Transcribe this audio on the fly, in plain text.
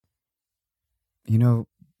You know,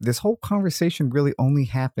 this whole conversation really only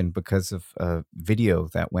happened because of a video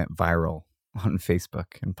that went viral on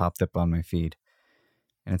Facebook and popped up on my feed.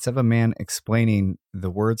 And it's of a man explaining the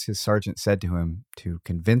words his sergeant said to him to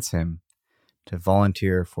convince him to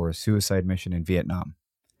volunteer for a suicide mission in Vietnam,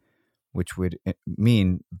 which would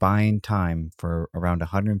mean buying time for around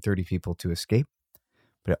 130 people to escape.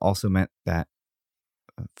 But it also meant that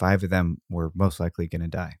 5 of them were most likely going to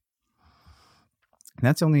die. And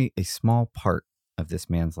that's only a small part of this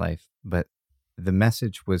man's life, but the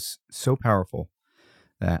message was so powerful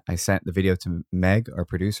that I sent the video to Meg, our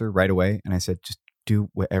producer, right away. And I said, just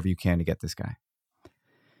do whatever you can to get this guy.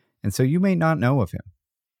 And so you may not know of him,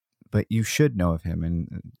 but you should know of him.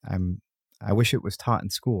 And I wish it was taught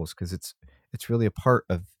in schools, because it's really a part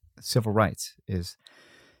of civil rights.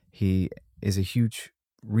 He is a huge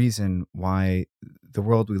reason why the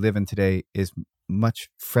world we live in today is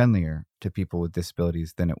much friendlier to people with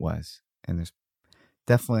disabilities than it was. And there's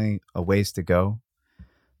definitely a ways to go,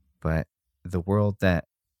 but the world that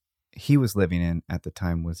he was living in at the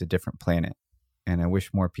time was a different planet. And I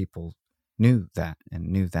wish more people knew that, and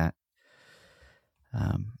knew that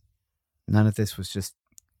none of this was just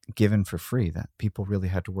given for free, that people really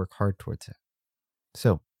had to work hard towards it.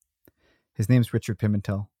 So his name's Richard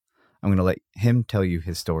Pimentel. I'm going to let him tell you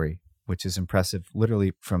his story, which is impressive,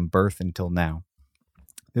 literally from birth until now.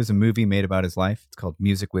 There's a movie made about his life. It's called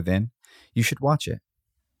Music Within. You should watch it.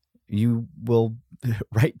 You will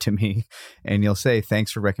write to me and you'll say,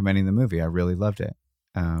 thanks for recommending the movie. I really loved it.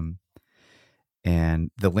 And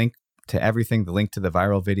the link to everything, the link to the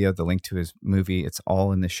viral video, the link to his movie, it's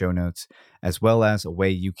all in the show notes, as well as a way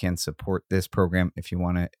you can support this program if you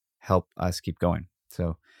want to help us keep going.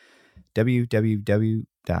 So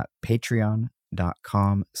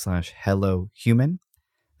www.patreon.com/hellohuman.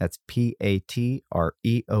 That's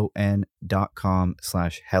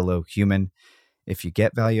patreon.com/hellohuman. If you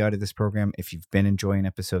get value out of this program, if you've been enjoying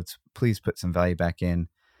episodes, please put some value back in.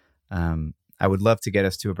 I would love to get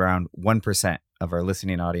us to around 1% of our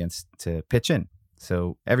listening audience to pitch in,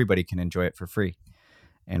 so everybody can enjoy it for free,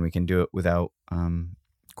 and we can do it without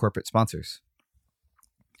corporate sponsors.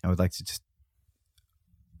 I would like to just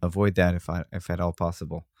avoid that if at all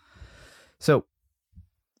possible. So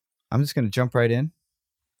I'm just going to jump right in.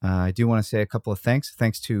 I do want to say a couple of thanks.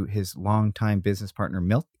 Thanks to his longtime business partner,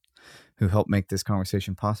 Milt, who helped make this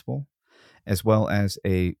conversation possible, as well as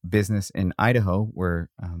a business in Idaho where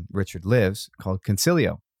Richard lives called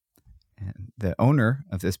Concilio. And the owner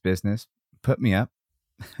of this business put me up.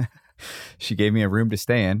 She gave me a room to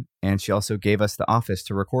stay in, and she also gave us the office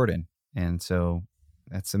to record in. And so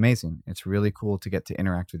that's amazing. It's really cool to get to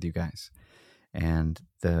interact with you guys. And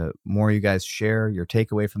the more you guys share your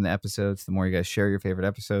takeaway from the episodes, the more you guys share your favorite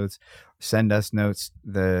episodes, send us notes,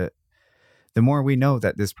 the more we know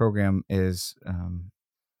that this program is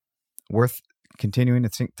worth continuing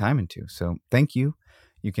to sink time into. So thank you.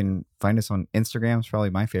 You can find us on Instagram. It's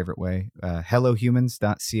probably my favorite way.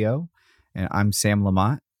 hellohumans.co. And I'm Sam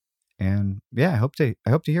Lamott. And yeah, I hope to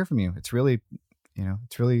hear from you. It's really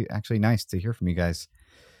actually nice to hear from you guys.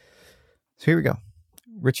 So here we go.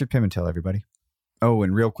 Richard Pimentel, everybody. Oh,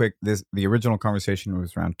 and real quick, the original conversation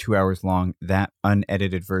was around 2 hours long. That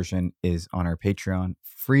unedited version is on our Patreon,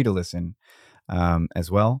 free to listen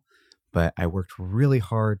as well. But I worked really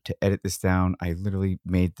hard to edit this down. I literally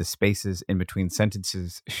made the spaces in between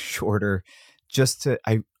sentences shorter.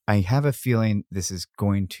 I have a feeling this is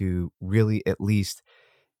going to really at least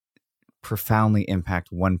profoundly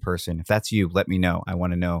impact one person. If that's you, let me know. I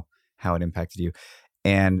want to know how it impacted you.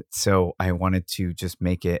 And so I wanted to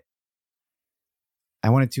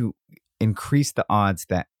increase the odds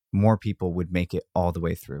that more people would make it all the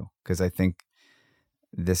way through, because I think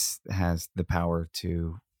this has the power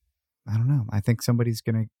to, I don't know, I think somebody's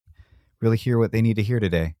going to really hear what they need to hear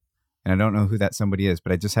today. And I don't know who that somebody is,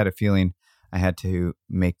 but I just had a feeling I had to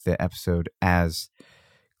make the episode as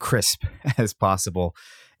crisp as possible.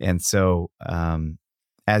 And so,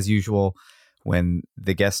 as usual, when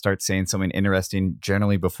the guest starts saying something interesting,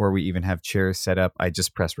 generally before we even have chairs set up, I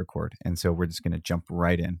just press record. And so we're just going to jump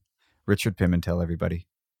right in. Richard Pimentel, everybody.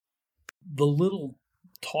 The little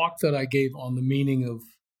talk that I gave on the meaning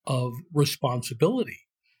of responsibility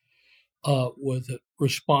was that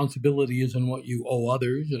responsibility isn't what you owe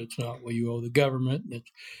others, and it's not what you owe the government, and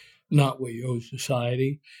it's not what you owe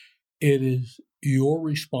society. It is your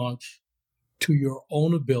response to your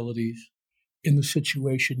own abilities in the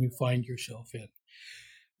situation you find yourself in.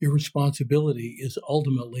 Your responsibility is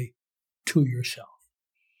ultimately to yourself.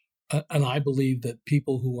 And I believe that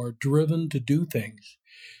people who are driven to do things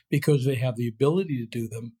because they have the ability to do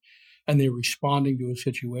them and they're responding to a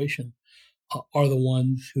situation are the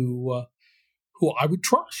ones who who I would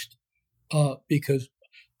trust because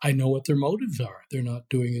I know what their motives are. They're not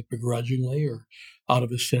doing it begrudgingly or out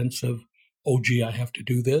of a sense of, oh, gee, I have to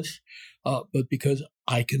do this, but because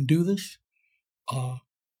I can do this, I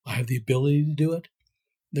have the ability to do it.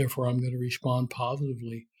 Therefore, I'm going to respond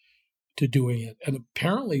positively to doing it. And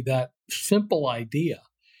apparently that simple idea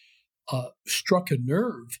struck a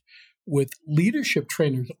nerve with leadership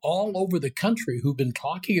trainers all over the country who've been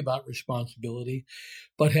talking about responsibility,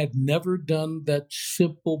 but had never done that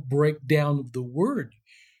simple breakdown of the word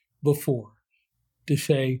before, to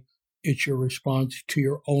say it's your response to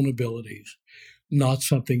your own abilities, not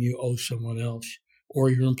something you owe someone else or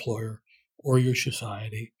your employer or your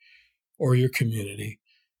society or your community.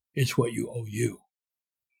 It's what you owe you.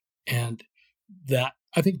 And that,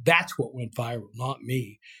 I think that's what went viral, not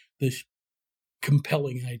me, this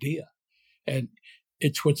compelling idea. And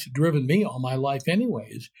it's what's driven me all my life anyway,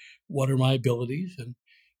 is what are my abilities and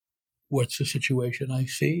what's the situation I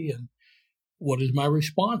see and what is my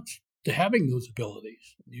response to having those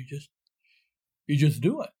abilities. You just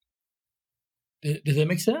do it. Does that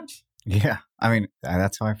make sense? Yeah. I mean,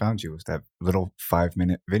 that's how I found you, was that little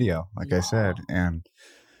 5-minute video, like I said. And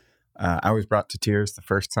I was brought to tears the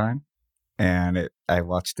first time. And I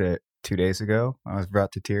watched it 2 days ago. I was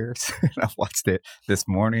brought to tears. I watched it this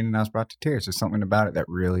morning and I was brought to tears. There's something about it that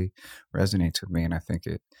really resonates with me. And I think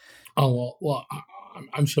it. Oh, well,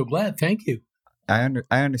 I'm so glad. Thank you. I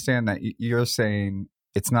understand that you're saying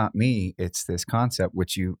it's not me, it's this concept,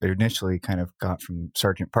 which you initially kind of got from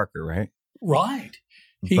Sergeant Parker, right? Right.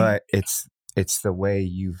 But it's the way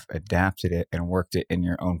you've adapted it and worked it in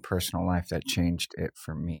your own personal life that changed it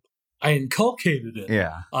for me. I inculcated it.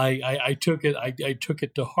 Yeah. I took it. I took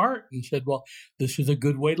it to heart and said, "Well, this is a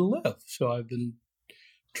good way to live." So I've been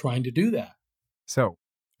trying to do that. So,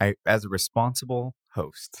 as a responsible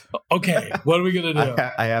host, okay, what are we going to do?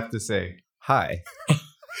 I have to say hi.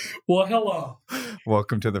 Well, hello.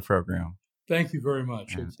 Welcome to the program. Thank you very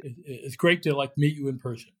much. It's great to meet you in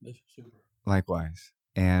person. This is super. Likewise.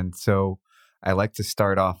 And so I like to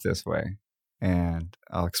start off this way. And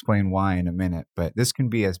I'll explain why in a minute, but this can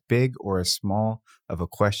be as big or as small of a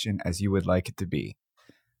question as you would like it to be.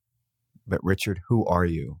 But Richard, who are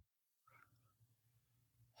you?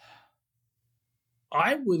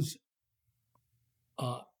 I was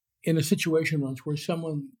in a situation once where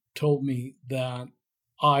someone told me that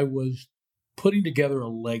I was putting together a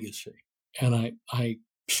legacy, and I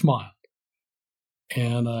smiled.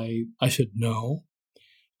 And I said, no.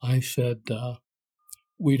 I said,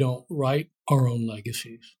 we don't write our own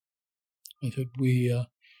legacies. I said,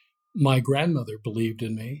 my grandmother believed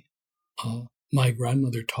in me. My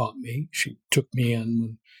grandmother taught me. She took me in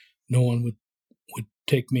when no one would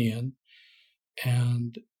take me in.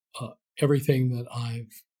 And everything that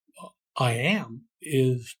I am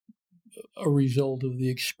is a result of the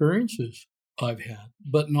experiences I've had,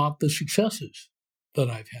 but not the successes that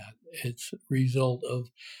I've had. It's a result of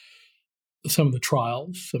some of the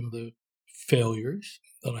trials, some of the failures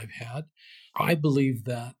that I've had. I believe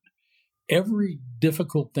that every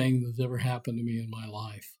difficult thing that's ever happened to me in my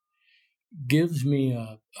life gives me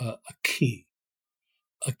a key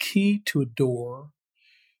to a door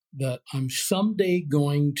that I'm someday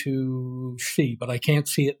going to see, but I can't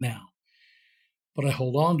see it now. But I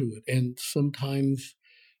hold on to it. And sometimes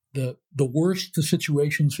the worse the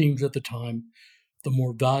situation seems at the time, the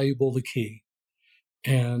more valuable the key.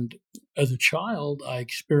 And as a child, I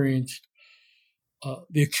experienced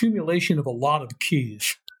the accumulation of a lot of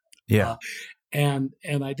keys. Yeah. And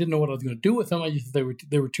I didn't know what I was going to do with them. I just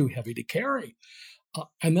they were too heavy to carry.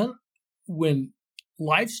 And then when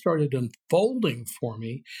life started unfolding for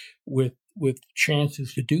me with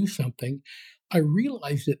chances to do something, I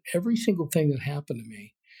realized that every single thing that happened to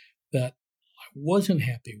me that I wasn't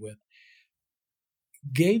happy with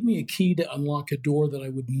gave me a key to unlock a door that I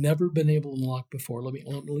would never been able to unlock before. Let me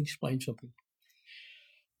explain something.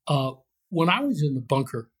 When I was in the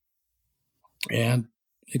bunker and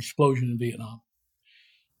explosion in Vietnam,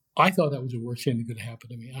 I thought that was the worst thing that could happen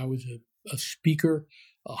to me. I was a speaker,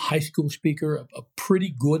 a high school speaker, a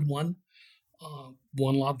pretty good one,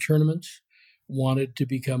 won a lot of tournaments, wanted to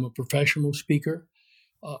become a professional speaker.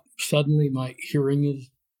 Suddenly my hearing is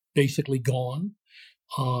basically gone.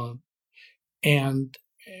 And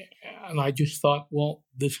I just thought, well,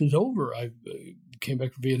 this is over. I came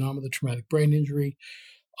back from Vietnam with a traumatic brain injury.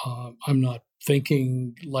 I'm not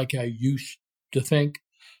thinking like I used to think.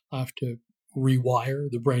 I have to rewire.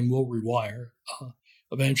 The brain will rewire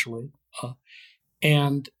eventually.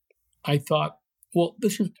 And I thought, well,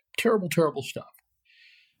 this is terrible, terrible stuff.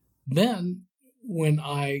 Then when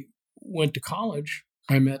I went to college,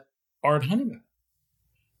 I met Art Honeyman.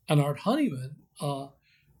 And Art Honeyman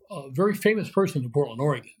a very famous person in Portland,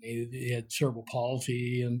 Oregon. He had cerebral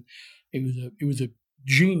palsy, and he was a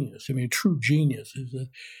genius. I mean, a true genius.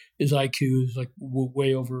 His IQ is like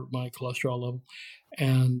way over my cholesterol level,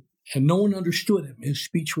 and no one understood him. His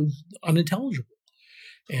speech was unintelligible,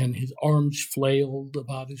 and his arms flailed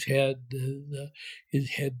about his head.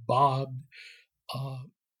 His head bobbed.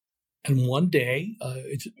 And one day,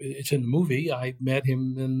 it's in the movie, I met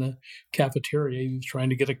him in the cafeteria. He was trying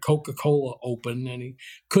to get a Coca-Cola open, and he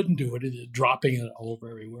couldn't do it. He was dropping it all over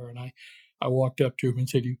everywhere. And I walked up to him and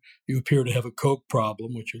said, you appear to have a Coke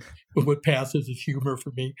problem, which is what passes as humor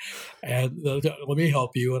for me. And let me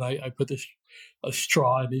help you. And I put a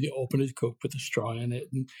straw, and he opened his Coke, put the straw in it,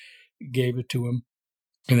 and gave it to him.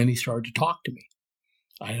 And then he started to talk to me.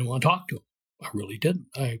 I didn't want to talk to him. I really didn't.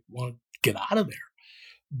 I wanted to get out of there.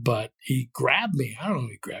 But he grabbed me. I don't know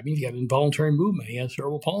if he grabbed me. He had involuntary movement. He has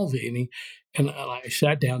cerebral palsy. And I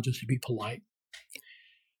sat down just to be polite.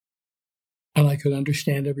 And I could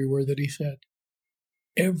understand every word that he said.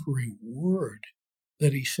 Every word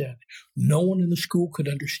that he said. No one in the school could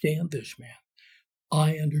understand this man.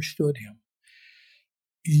 I understood him.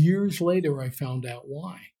 Years later, I found out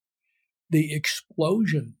why. The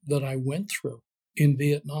explosion that I went through in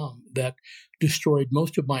Vietnam that destroyed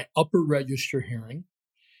most of my upper register hearing,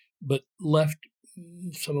 but left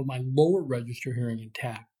some of my lower register hearing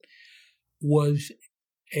intact, was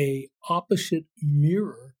a opposite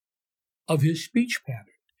mirror of his speech pattern.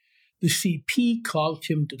 The CP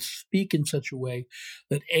caused him to speak in such a way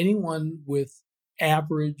that anyone with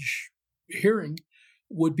average hearing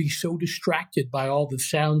would be so distracted by all the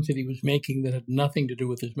sounds that he was making that had nothing to do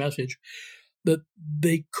with his message that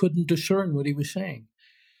they couldn't discern what he was saying.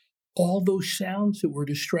 All those sounds that were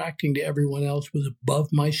distracting to everyone else was above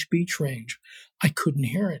my speech range. I couldn't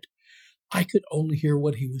hear it. I could only hear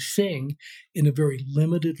what he was saying in a very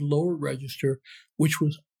limited lower register, which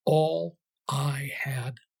was all I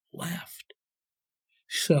had left.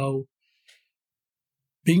 So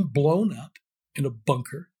being blown up in a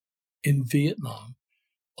bunker in Vietnam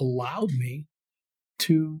allowed me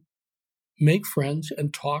to make friends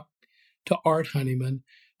and talk to Art Honeyman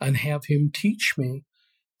and have him teach me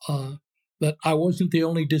that I wasn't the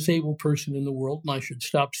only disabled person in the world, and I should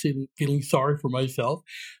stop feeling sorry for myself,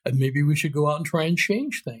 and maybe we should go out and try and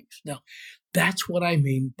change things. Now, that's what I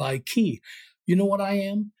mean by key. You know what I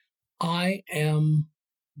am? I am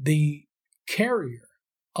the carrier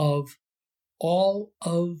of all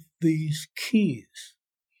of these keys.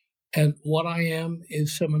 And what I am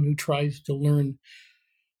is someone who tries to learn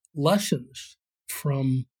lessons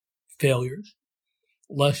from failures,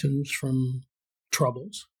 lessons from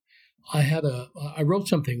troubles. I wrote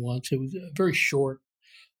something once. It was very short.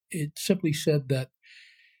 It simply said that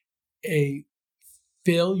a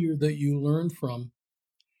failure that you learn from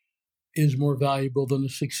is more valuable than a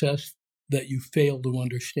success that you fail to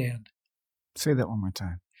understand. Say that one more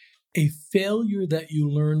time. A failure that you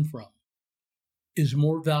learn from is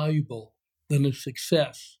more valuable than a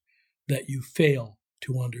success that you fail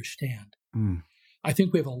to understand. I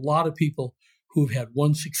think we have a lot of people who've had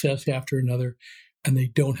one success after another, and they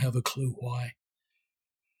don't have a clue why.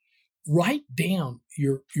 Write down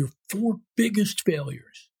your 4 biggest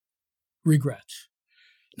failures, regrets.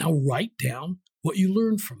 Now write down what you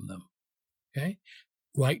learned from them. Okay?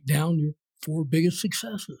 Write down your 4 biggest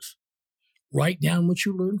successes. Write down what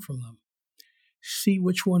you learned from them. See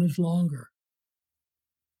which one is longer.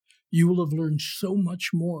 You will have learned so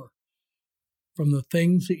much more from the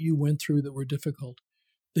things that you went through that were difficult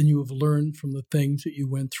than you have learned from the things that you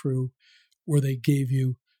went through where they gave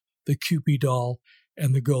you the Kewpie doll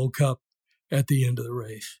and the gold cup at the end of the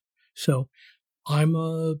race. So I'm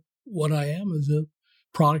what I am is a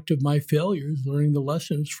product of my failures, learning the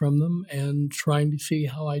lessons from them and trying to see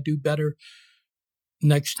how I do better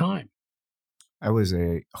next time. I was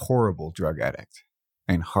a horrible drug addict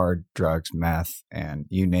and hard drugs, meth, and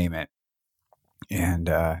you name it. And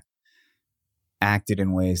acted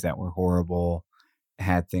in ways that were horrible,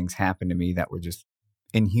 had things happen to me that were just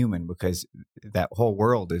inhuman because that whole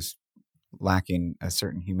world is lacking a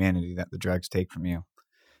certain humanity that the drugs take from you.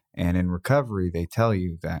 And in recovery, they tell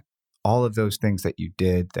you that all of those things that you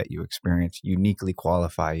did, that you experienced, uniquely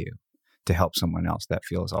qualify you to help someone else that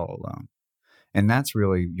feels all alone. And that's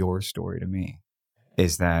really your story to me,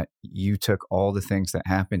 is that you took all the things that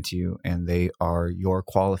happened to you and they are your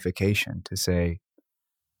qualification to say,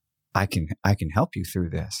 I can help you through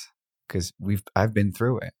this because I've been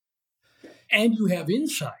through it. And you have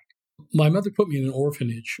insight. My mother put me in an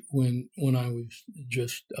orphanage when I was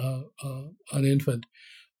just an infant.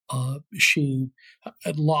 She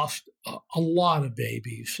had lost a lot of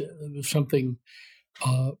babies. It was something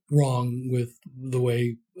wrong with the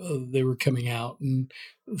way they were coming out, and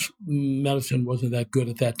medicine wasn't that good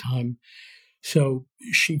at that time. So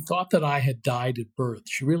she thought that I had died at birth.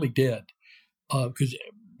 She really did, because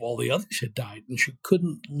all the others had died, and she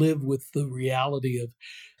couldn't live with the reality of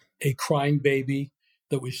a crying baby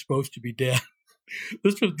that was supposed to be dead.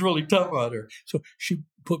 This was really tough on her. So she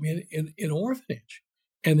put me in an orphanage,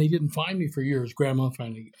 and they didn't find me for years. Grandma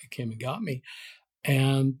finally came and got me,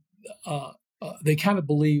 and they kind of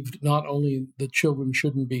believed not only that children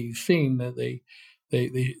shouldn't be seen, that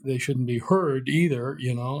they shouldn't be heard either,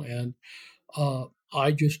 and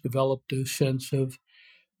I just developed a sense of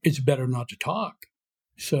it's better not to talk.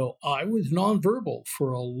 So I was nonverbal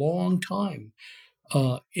for a long time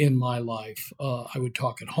in my life. I would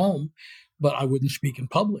talk at home, but I wouldn't speak in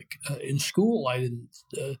public. In school, I didn't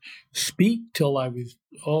speak till I was,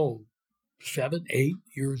 7, 8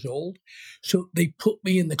 years old. So they put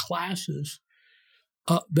me in the classes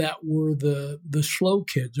that were the slow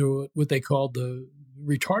kids, or what they called the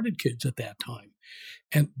retarded kids at that time.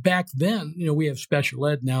 And back then, we have special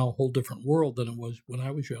ed now, a whole different world than it was when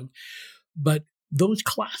I was young. But those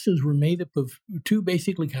classes were made up of two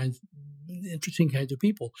basically interesting kinds of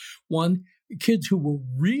people. One, kids who were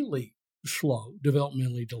really slow,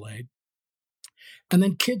 developmentally delayed, and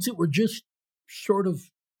then kids that were just sort of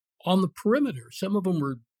on the perimeter. Some of them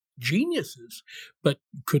were geniuses, but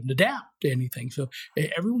couldn't adapt to anything. So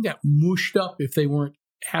everyone got mushed up if they weren't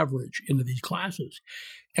average into these classes.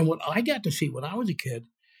 And what I got to see when I was a kid,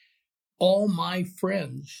 all my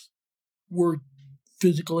friends were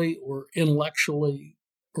physically or intellectually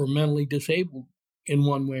or mentally disabled in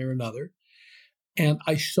one way or another. And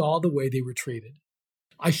I saw the way they were treated.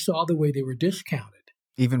 I saw the way they were discounted.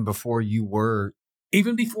 Even before you were?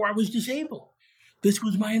 Even before I was disabled. This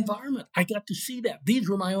was my environment. I got to see that. These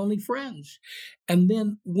were my only friends. And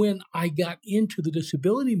then when I got into the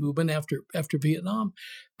disability movement after Vietnam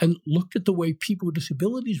and looked at the way people with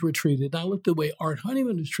disabilities were treated, I looked at the way Art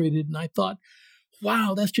Honeyman was treated, and I thought,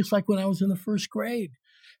 wow, that's just like when I was in the first grade.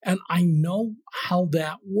 And I know how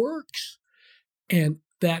that works. And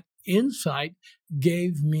that insight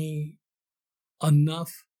gave me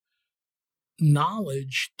enough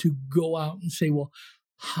knowledge to go out and say, well,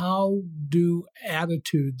 how do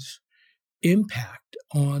attitudes impact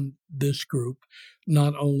on this group?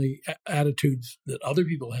 Not only attitudes that other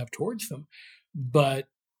people have towards them, but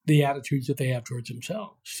the attitudes that they have towards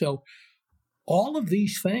themselves. So all of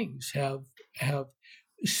these things have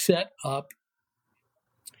set up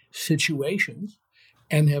situations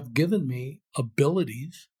and have given me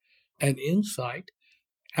abilities and insight.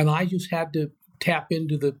 And I just had to tap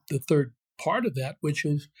into the third part of that, which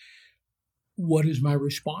is, what is my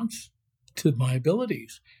response to my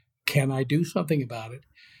abilities? Can I do something about it?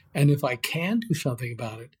 And if I can do something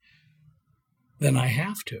about it, then I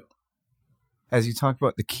have to. As you talked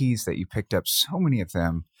about the keys that you picked up, so many of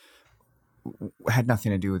them had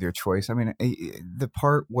nothing to do with your choice. I mean, the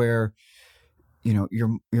part where,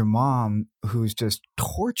 your mom, who's just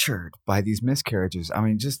tortured by these miscarriages, I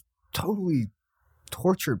mean, just totally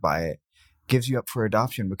tortured by it, gives you up for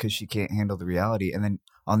adoption because she can't handle the reality. And then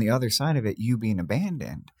on the other side of it, you being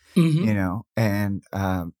abandoned, and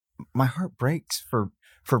my heart breaks for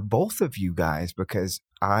both of you guys, because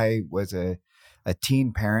I was a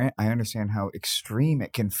teen parent. I understand how extreme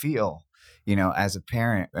it can feel, as a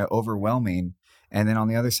parent, overwhelming. And then on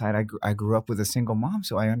the other side, I grew up with a single mom,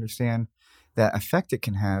 so I understand that effect it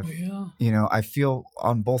can have. Oh, yeah. I feel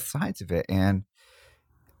on both sides of it. And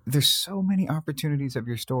there's so many opportunities of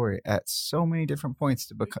your story at so many different points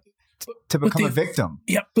to become a victim.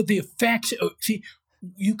 Yeah, but the effects, see,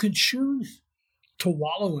 you can choose to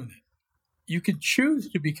wallow in it. You can choose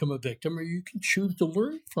to become a victim, or you can choose to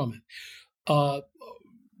learn from it.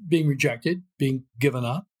 Being rejected, being given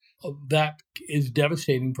up, that is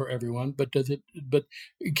devastating for everyone. But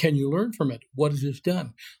can you learn from it? What has this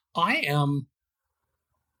done? I'm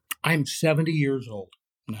 70 years old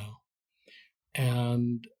now.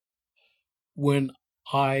 And when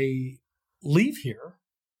I leave here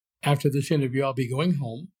after this interview, I'll be going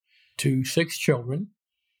home to 6 children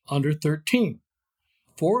under 13.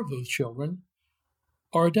 4 of those children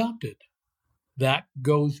are adopted. That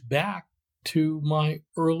goes back to my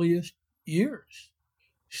earliest years.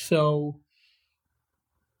 So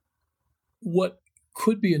what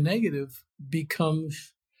could be a negative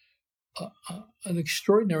becomes an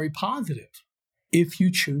extraordinary positive if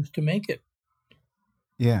you choose to make it.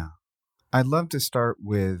 Yeah. I'd love to start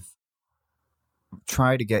with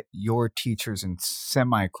try to get your teachers in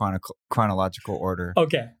semi-chronological order.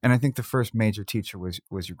 Okay. And I think the first major teacher was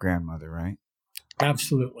your grandmother, right?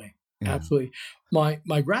 Absolutely. Yeah. Absolutely.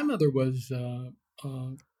 My grandmother was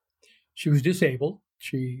she was disabled.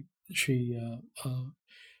 She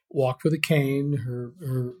walked with a cane.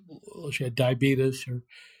 She had diabetes. Her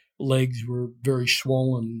legs were very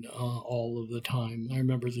swollen all of the time. I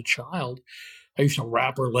remember as a child, I used to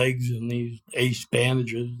wrap her legs in these Ace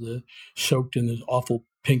bandages soaked in this awful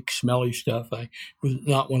pink smelly stuff. It was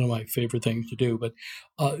not one of my favorite things to do, but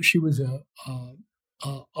she was a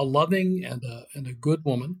loving and a good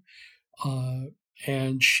woman,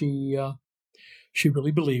 and she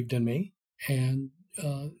really believed in me. And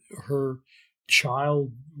her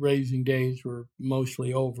child raising days were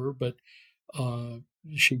mostly over, but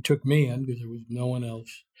she took me in because there was no one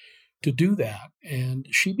else to do that. And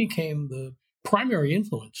she became the primary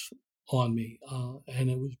influence on me. And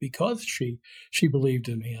it was because she believed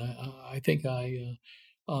in me. I think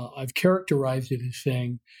I've characterized it as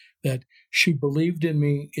saying that she believed in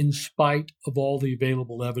me in spite of all the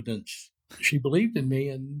available evidence. She believed in me,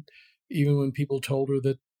 and even when people told her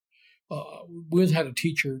that, we had a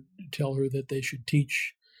teacher tell her that they should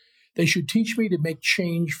teach me to make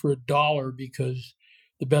change for $1 because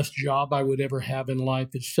the best job I would ever have in life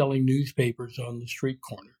is selling newspapers on the street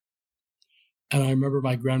corner. And I remember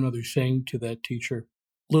my grandmother saying to that teacher,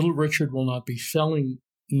 little Richard will not be selling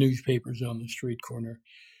newspapers on the street corner.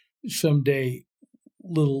 Someday,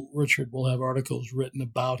 little Richard will have articles written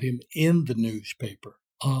about him in the newspaper.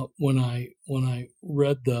 When I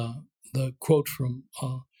read the quote from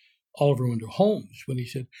Oliver Wendell Holmes, when he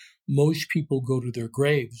said, most people go to their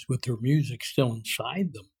graves with their music still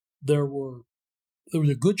inside them, there was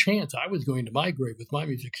a good chance I was going to my grave with my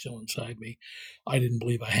music still inside me. I didn't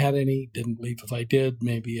believe I had any, didn't believe if I did,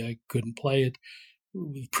 maybe I couldn't play it. I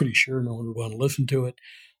was pretty sure no one would want to listen to it.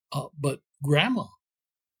 But Grandma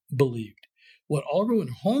believed. What Oliver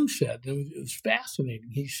Wendell Holmes said, and it was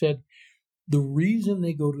fascinating, he said, the reason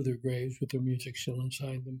they go to their graves with their music still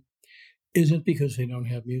inside them isn't because they don't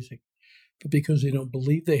have music, but because they don't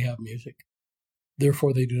believe they have music.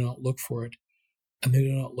 Therefore, they do not look for it, and they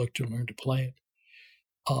do not look to learn to play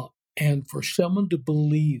it. And for someone to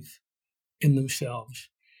believe in themselves,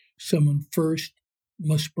 someone first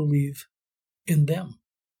must believe in them.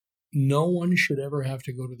 No one should ever have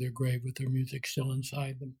to go to their grave with their music still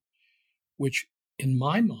inside them, which in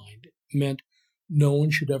my mind meant no one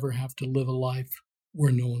should ever have to live a life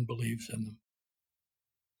where no one believes in them.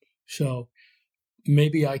 So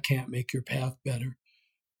maybe I can't make your path better,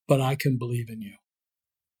 but I can believe in you.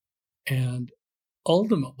 And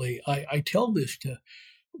ultimately, I tell this to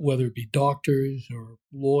whether it be doctors or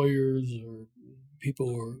lawyers or people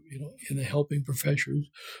who are in the helping professions,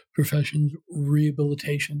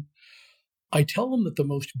 rehabilitation. I tell them that the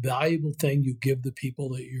most valuable thing you give the people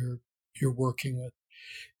that you're working with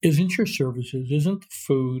isn't your services, isn't the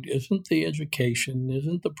food, isn't the education,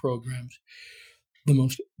 isn't the programs. The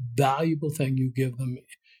most valuable thing you give them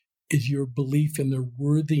is your belief in their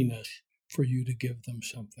worthiness for you to give them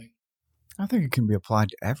something. I think it can be applied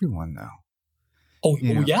to everyone, though.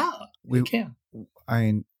 Yeah, we can. I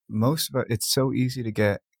mean, most of it, it's so easy to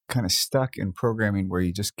get kind of stuck in programming where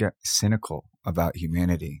you just get cynical about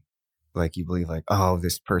humanity. Like you believe like, oh,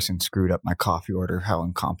 this person screwed up my coffee order, how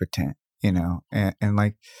incompetent, and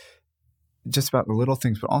like just about the little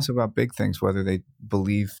things, but also about big things, whether they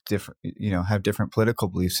believe different, have different political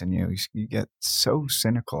beliefs than you. You get so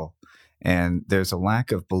cynical, and there's a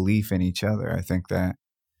lack of belief in each other. I think that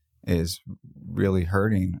is really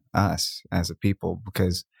hurting us as a people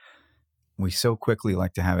because we so quickly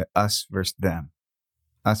like to have it us versus them.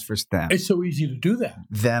 It's so easy to do that.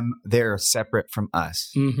 They're separate from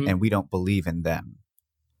us, and we don't believe in them.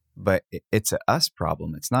 But it's a us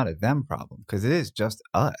problem. It's not a them problem because it is just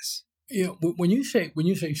us. Yeah, when you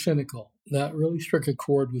say cynical, that really struck a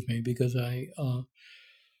chord with me because I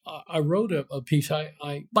wrote a piece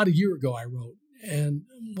about a year ago. I wrote, and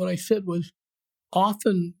what I said was,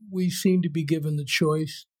 often we seem to be given the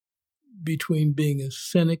choice between being a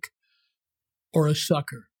cynic or a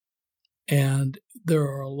sucker. And there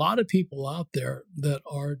are a lot of people out there that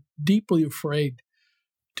are deeply afraid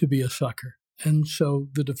to be a sucker. And so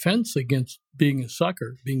the defense against being a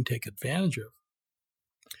sucker, being taken advantage of,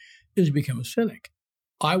 is to become a cynic.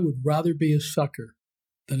 I would rather be a sucker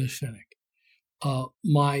than a cynic.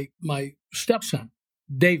 My stepson,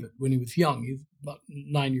 David, when he was young, he was about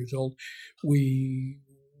 9 years old, we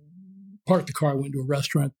parked the car, went to a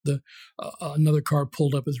restaurant. Another car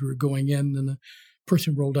pulled up as we were going in, and the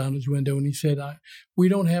person rolled down his window and he said, we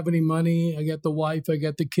don't have any money. I got the wife, I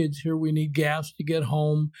got the kids here. We need gas to get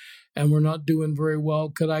home, and we're not doing very well.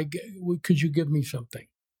 Could you give me something?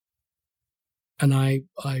 And I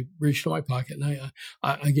reached in my pocket and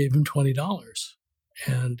I gave him $20.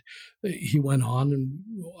 And he went on, and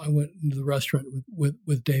I went into the restaurant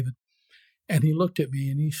with David, and he looked at me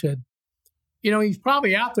and he said, he's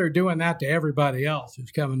probably out there doing that to everybody else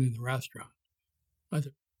who's coming in the restaurant. I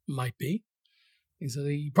said, might be. He said,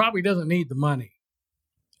 he probably doesn't need the money.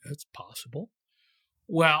 That's possible.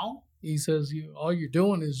 Well, he says, all you're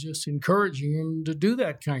doing is just encouraging him to do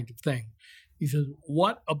that kind of thing. He says,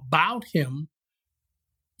 what about him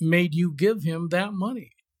made you give him that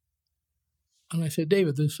money? And I said,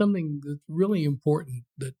 David, there's something that's really important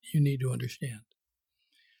that you need to understand.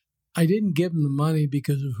 I didn't give him the money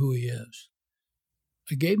because of who he is.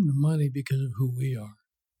 I gave him the money because of who we are.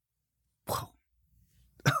 Whoa.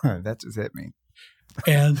 That just hit me.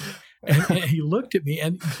 And he looked at me,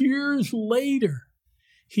 and years later,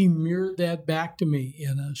 he mirrored that back to me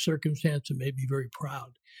in a circumstance that made me very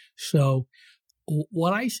proud. So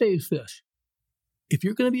what I say is this. If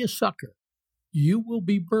you're going to be a sucker, you will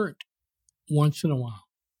be burnt once in a while.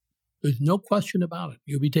 There's no question about it.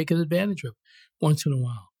 You'll be taken advantage of once in a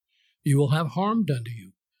while. You will have harm done to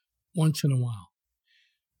you once in a while.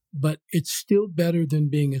 But it's still better than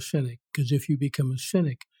being a cynic, because if you become a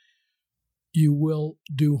cynic, you will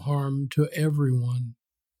do harm to everyone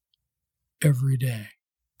every day.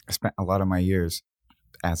 I spent a lot of my years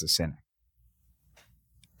as a cynic.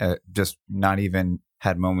 Just not even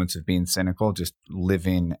had moments of being cynical, just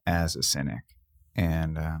living as a cynic.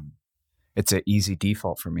 And it's an easy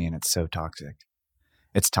default for me, and it's so toxic.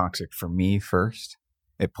 It's toxic for me first.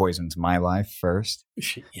 It poisons my life first,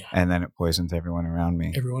 yeah. And then it poisons everyone around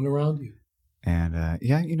me. Everyone around you. And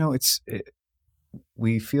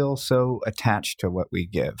we feel so attached to what we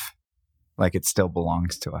give, like it still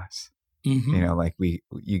belongs to us. Mm-hmm. Like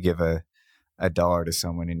you give a $1 to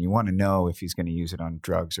someone, and you want to know if he's going to use it on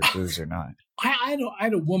drugs or booze or not. I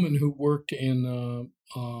had a woman who worked in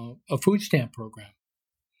a food stamp program,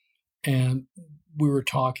 and we were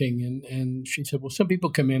talking, and she said, well, some people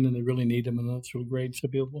come in and they really need them, and that's really great.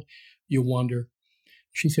 Some people, you wonder.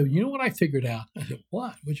 She said, you know what I figured out? I said,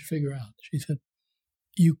 what? What'd you figure out? She said,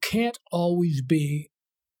 you can't always be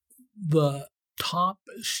the top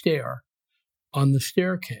stair on the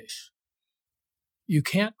staircase. You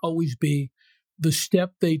can't always be the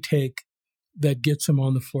step they take that gets them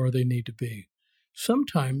on the floor they need to be.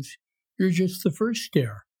 Sometimes you're just the first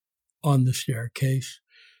stair on the staircase,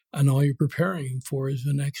 and all you're preparing them for is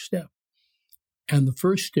the next step. And the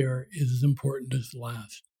first stair is as important as the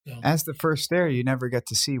last. So, as the first stair, you never get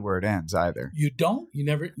to see where it ends either. You don't. You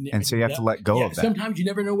never. And so you have to let go of that. Sometimes you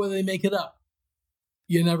never know whether they make it up.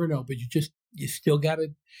 You never know, but you still got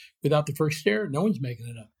it. Without the first stair, no one's making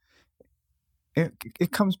it up.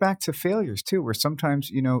 It comes back to failures too, where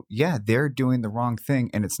sometimes, they're doing the wrong thing,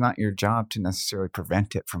 and it's not your job to necessarily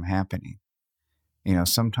prevent it from happening.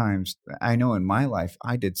 Sometimes I know in my life,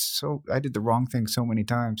 I did the wrong thing so many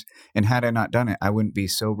times, and had I not done it, I wouldn't be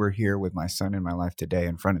sober here with my son in my life today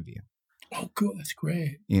in front of you. Oh, good. That's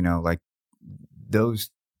great. Like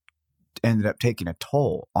those ended up taking a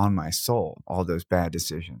toll on my soul, all those bad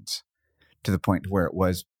decisions, to the point where it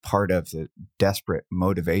was part of the desperate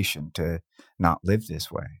motivation to not live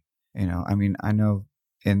this way. I know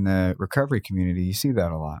in the recovery community, you see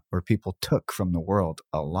that a lot, where people took from the world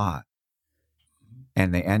a lot,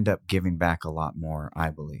 and they end up giving back a lot more, I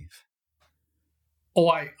believe. Oh,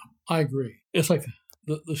 I agree. It's like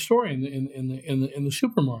the story in the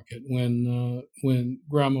supermarket when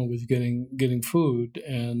Grandma was getting food,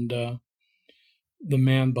 and the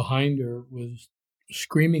man behind her was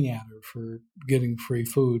screaming at her for getting free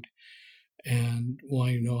food, and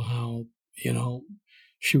wanting to know how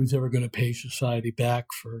she was ever going to pay society back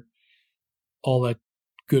for all that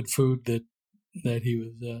good food that he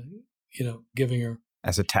was giving her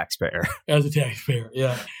as a taxpayer.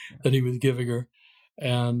 Yeah, that he was giving her,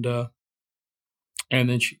 and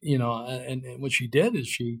then she, and what she did is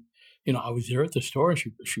she, I was there at the store.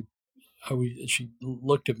 She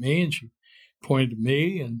looked at me, and she pointed to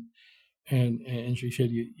me, and she said,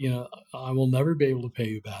 I will never be able to pay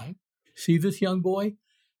you back. See this young boy?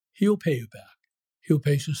 He'll pay you back. He'll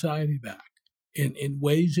pay society back in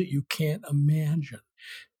ways that you can't imagine.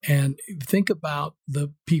 And think about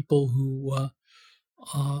the people who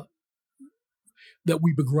that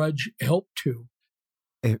we begrudge help to.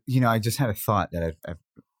 I just had a thought that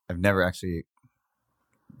I've never actually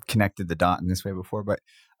connected the dot in this way before, but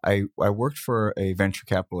I worked for a venture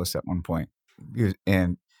capitalist at one point,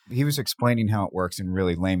 and he was explaining how it works in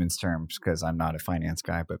really layman's terms, because I'm not a finance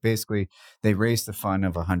guy, but basically they raised the fund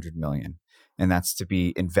of $100 million, and that's to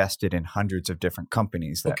be invested in hundreds of different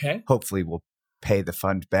companies that hopefully will pay the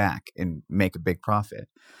fund back and make a big profit.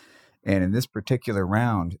 And in this particular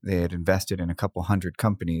round, they had invested in a couple hundred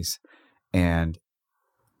companies, and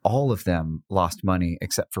all of them lost money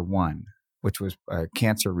except for one, which was a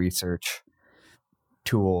cancer research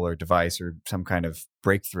tool or device or some kind of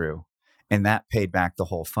breakthrough. And that paid back the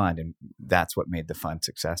whole fund. And that's what made the fund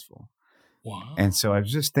successful. Wow. And so I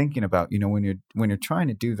was just thinking about, when you're trying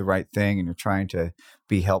to do the right thing and you're trying to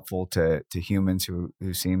be helpful to humans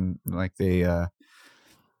who seem like they're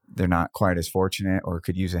not quite as fortunate or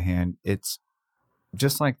could use a hand. It's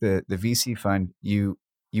just like the VC fund, you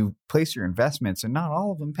place your investments and not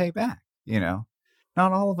all of them pay back, not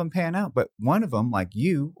all of them pan out. But one of them, like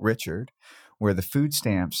you, Richard, where the food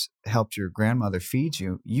stamps helped your grandmother feed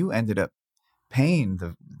you, you ended up paying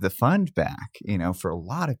the fund back, for a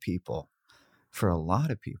lot of people. And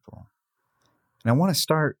I want to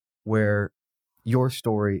start where your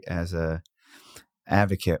story as a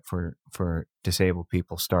advocate for disabled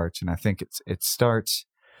people starts. And I think it starts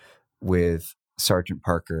with Sergeant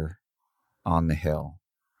Parker on the Hill.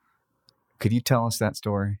 Could you tell us that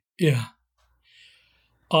story? Yeah.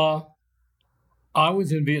 I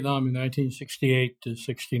was in Vietnam in 1968 to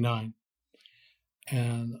 69.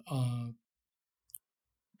 And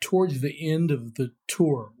towards the end of the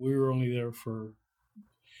tour, we were only there for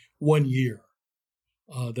 1 year.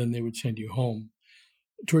 Then they would send you home.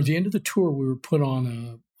 Towards the end of the tour, we were put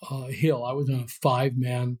on a hill. I was on a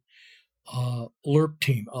 5-man LRP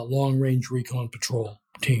team, a long-range recon patrol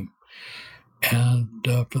team, and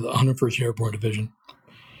for the 101st Airborne Division.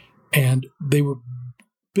 And they were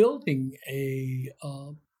building a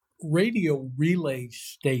radio relay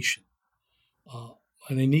station,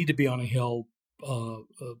 and they need to be on a hill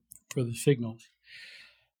for the signals.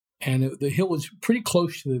 And the hill was pretty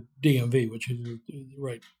close to the DMV, which is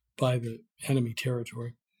right by the enemy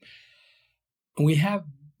territory. And we had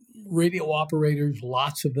radio operators,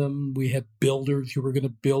 lots of them. We had builders who were going to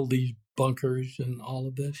build these bunkers and all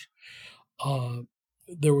of this.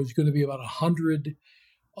 There was going to be about 100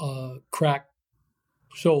 crack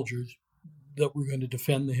soldiers that were going to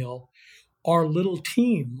defend the hill. Our little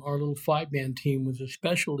team, our little 5-man team, was a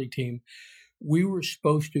specialty team. We were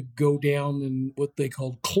supposed to go down in what they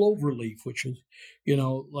called cloverleaf, which is,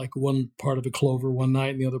 like one part of a clover one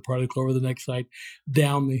night and the other part of the clover the next night,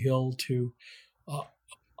 down the hill to,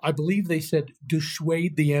 I believe they said,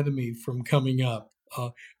 dissuade the enemy from coming up,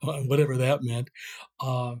 whatever that meant.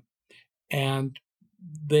 And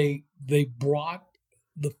they brought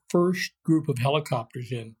the first group of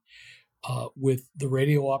helicopters in with the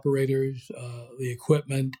radio operators, the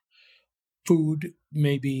equipment, food,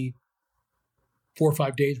 maybe 4 or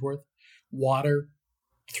 5 days worth, water,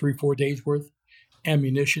 3-4 days worth,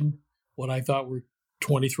 ammunition, what I thought were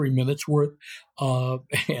 23 minutes worth,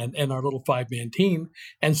 and our little 5-man team,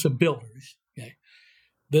 and some builders. Okay.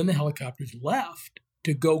 Then the helicopters left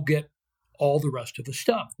to go get all the rest of the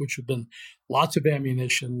stuff, which had been lots of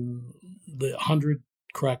ammunition, the 100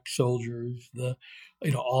 crack soldiers,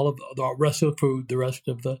 all of the rest of the food, the rest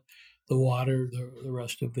of the water, the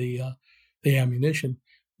rest of the ammunition.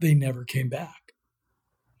 They never came back.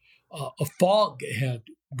 A fog had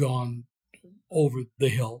gone over the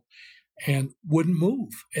hill and wouldn't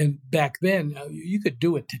move. And back then, you could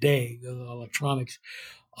do it today. The electronics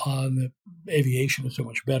on the aviation is so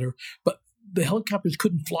much better. But the helicopters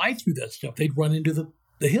couldn't fly through that stuff. They'd run into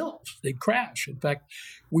the hills. They'd crash. In fact,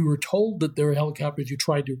 we were told that there were helicopters who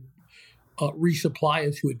tried to resupply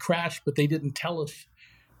us who had crashed, but they didn't tell us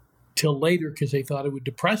till later because they thought it would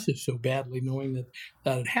depress us so badly, knowing that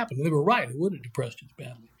had happened. And they were right. It would have depressed us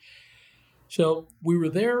badly. So we were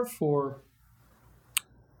there for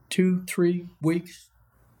 2-3 weeks,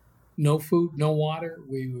 no food, no water.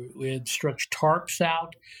 We had stretched tarps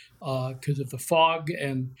out because of the fog,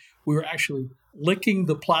 and we were actually licking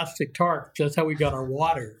the plastic tarp. That's how we got our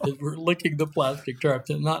water. We're licking the plastic tarps.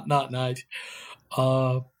 Not nice.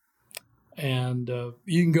 And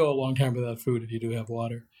you can go a long time without food if you do have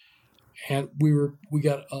water. And we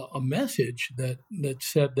got a message that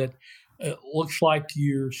said that it looks like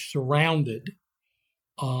you're surrounded,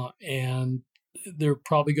 and they're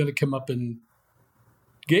probably going to come up and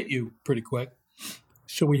get you pretty quick.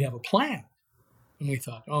 So we have a plan. And we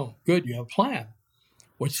thought, oh, good, you have a plan.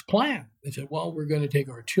 What's the plan? They said, well, we're going to take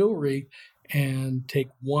artillery and take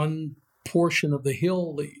one portion of the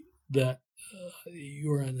hill that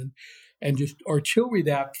you were in and just artillery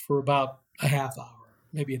that for about a half hour,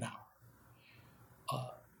 maybe an hour.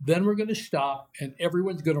 Then we're going to stop, and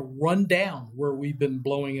everyone's going to run down where we've been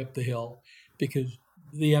blowing up the hill because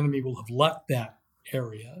the enemy will have left that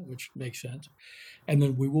area, which makes sense. And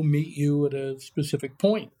then we will meet you at a specific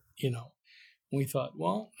point, We thought,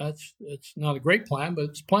 well, that's not a great plan, but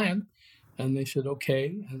it's a plan. And they said, okay.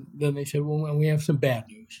 And then they said, well, we have some bad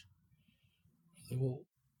news. I said, well,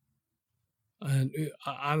 And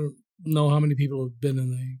I don't know how many people have been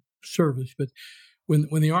in the service, but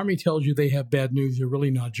when the Army tells you they have bad news, they're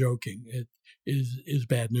really not joking. It is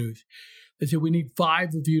bad news. They said, we need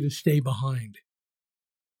 5 of you to stay behind.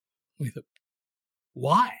 We thought,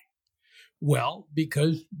 why? Well,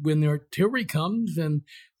 because when the artillery comes and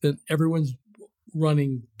then everyone's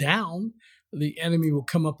running down, the enemy will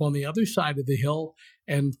come up on the other side of the hill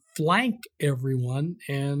and flank everyone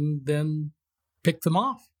and then pick them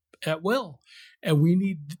off at will. And we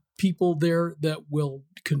need people there that will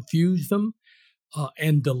confuse them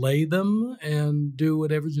and delay them and do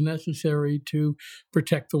whatever's necessary to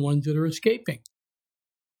protect the ones that are escaping.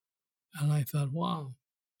 And I thought, wow.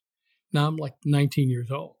 Now I'm like 19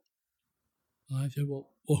 years old. And I said, well,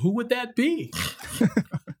 who would that be?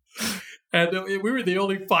 And we were the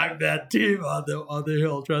only 5-man team on the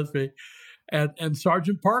hill, trust me. And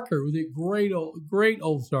Sergeant Parker was a great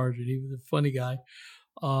old sergeant. He was a funny guy.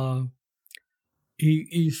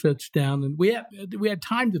 He sits down, and we had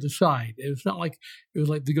time to decide. It was like they're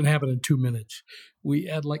going to happen in 2 minutes. We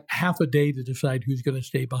had like half a day to decide who's going to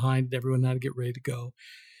stay behind, and everyone had to get ready to go.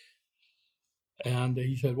 And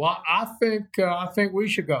he said, "Well, I think we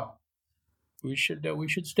should go. We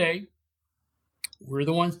should stay. We're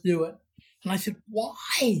the ones to do it." And I said,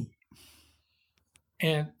 "Why?"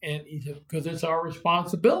 And he said, "Because it's our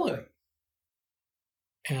responsibility."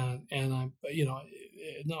 And I,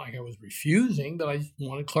 not like I was refusing, but I just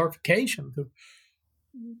wanted clarification.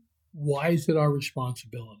 Why is it our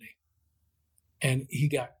responsibility? And he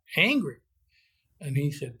got angry. And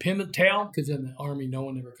he said, Pimentel, because in the Army, no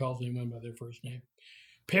one ever calls anyone by their first name.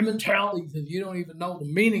 Pimentel, he says, you don't even know the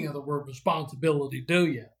meaning of the word responsibility, do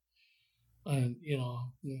you? And,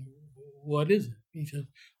 what is it? He says,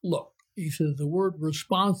 look, the word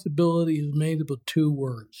responsibility is made up of 2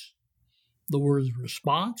 words. The word is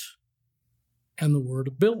response and the word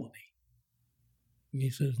ability. And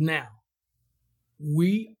he says, now,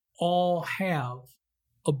 we all have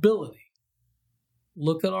ability.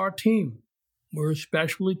 Look at our team. We're a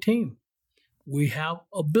specialty team. We have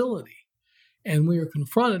ability. And we are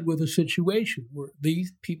confronted with a situation where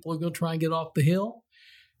these people are going to try and get off the hill,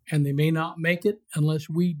 and they may not make it unless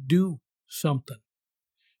we do something.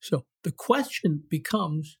 So the question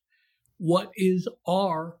becomes, what is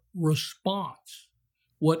our response?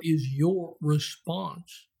 What is your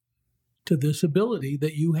response to this ability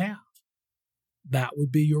that you have? That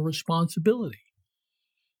would be your responsibility.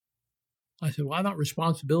 I said, well, I thought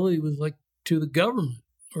responsibility was like to the government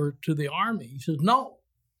or to the Army. He says, no.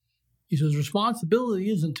 He says, responsibility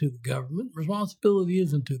isn't to the government. Responsibility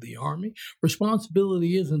isn't to the Army.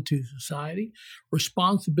 Responsibility isn't to society.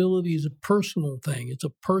 Responsibility is a personal thing. It's a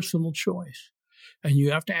personal choice. And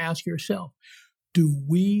you have to ask yourself, do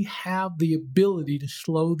we have the ability to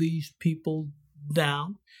slow these people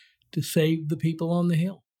down to save the people on the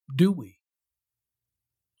hill? Do we?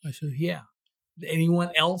 I said, yeah.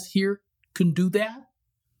 Anyone else here can do that?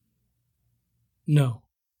 No.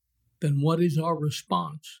 Then what is our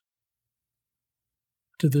response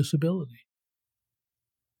to this ability?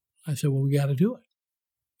 I said, well, we got to do it.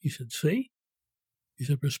 He said, see? He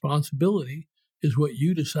said, responsibility is what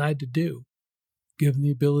you decide to do, given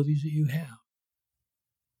the abilities that you have.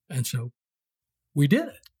 And so we did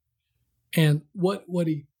it. And what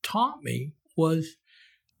he taught me was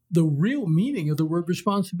the real meaning of the word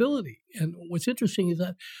responsibility. And what's interesting is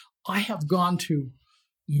that I have gone to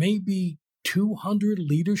maybe 200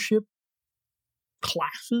 leadership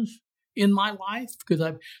classes in my life, because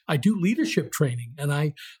I do leadership training, and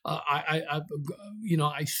I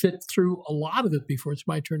sit through a lot of it before it's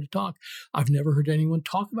my turn to talk. I've never heard anyone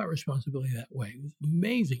talk about responsibility that way. It was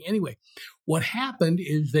amazing. Anyway, what happened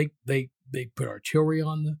is they put artillery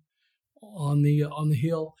on the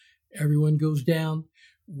hill. Everyone goes down.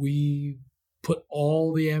 We put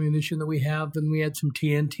all the ammunition that we have. Then we had some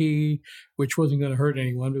TNT, which wasn't going to hurt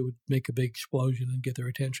anyone. It would make a big explosion and get their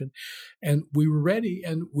attention. And we were ready,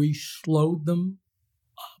 and we slowed them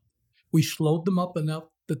up. We slowed them up enough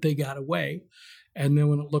that they got away. And then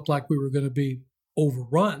when it looked like we were going to be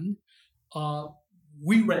overrun,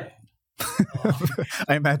 we ran.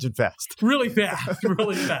 I imagine fast. Really fast.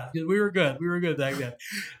 We were good back then.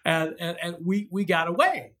 And we got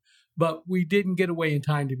away. But we didn't get away in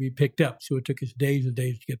time to be picked up, so it took us days and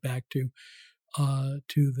days to get back to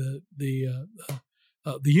the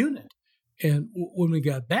unit. And when we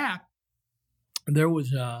got back, there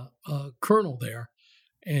was a colonel there,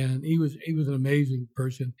 and he was an amazing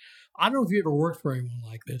person. I don't know if you ever worked for anyone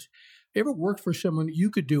like this. You ever worked for someone you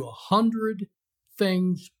could do 100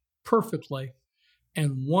 things perfectly,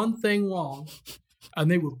 and one thing wrong,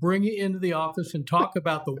 And they would bring you into the office and talk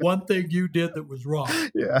about the one thing you did that was wrong.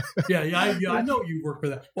 Yeah. I know you work for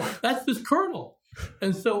that. Well, that's this colonel.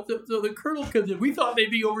 And so the colonel comes in. We thought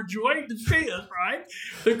they'd be overjoyed to see us, right?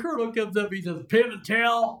 The colonel comes up. He says, "Pin and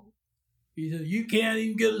tail." He says, "You can't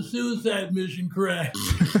even get a suicide mission correct."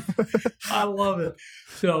 I love it.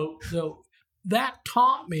 So that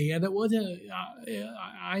taught me, and it wasn't.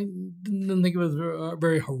 I didn't think it was a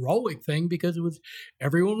very heroic thing because it was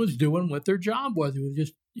everyone was doing what their job was. It was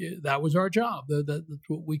just that was our job. That's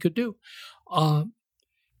what we could do.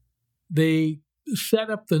 They set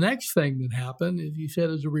up the next thing that happened. As you said,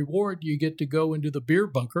 as a reward, you get to go into the beer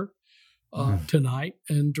bunker tonight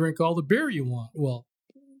and drink all the beer you want. Well,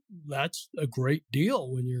 that's a great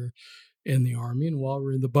deal when you're in the Army. And while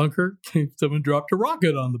we're in the bunker, someone dropped a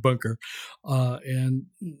rocket on the bunker. And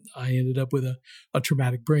I ended up with a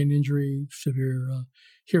traumatic brain injury, severe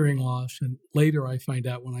hearing loss. And later I find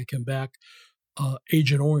out when I come back,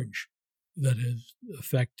 Agent Orange that is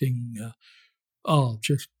affecting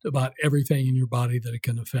just about everything in your body that it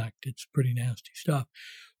can affect. It's pretty nasty stuff.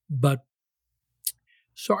 But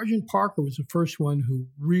Sergeant Parker was the first one who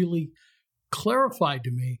really clarified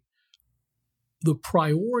to me the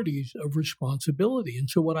priorities of responsibility. And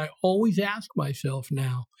so what I always ask myself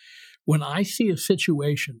now, when I see a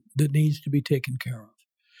situation that needs to be taken care of,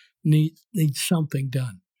 needs something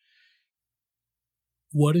done,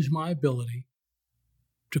 what is my ability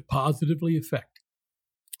to positively affect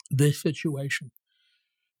this situation?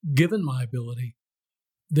 Given my ability,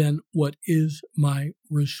 then what is my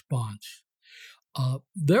response?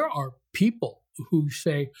 There are people who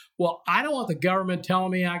say, well, I don't want the government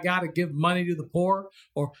telling me I got to give money to the poor,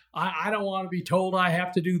 or I don't want to be told I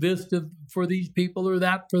have to do this for these people or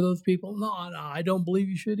that for those people. No, I don't believe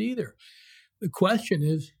you should either. The question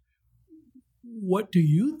is, what do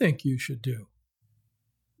you think you should do,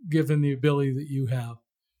 given the ability that you have?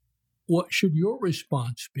 What should your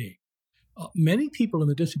response be? Many people in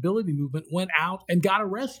the disability movement went out and got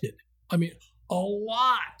arrested. I mean, a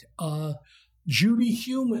lot. Judy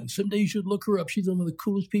Heumann, someday you should look her up. She's one of the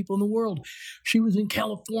coolest people in the world. She was in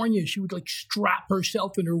California. She would strap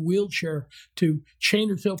herself in her wheelchair to chain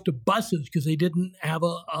herself to buses because they didn't have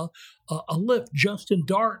a lift. Justin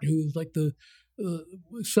Dart, who is like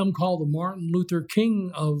some call the Martin Luther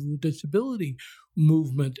King of the disability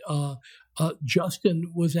movement.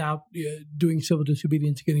 Justin was out doing civil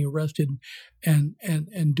disobedience, getting arrested,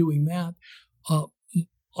 and doing that.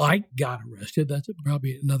 I got arrested. That's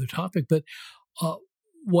probably another topic. But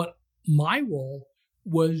what my role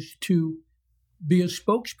was to be a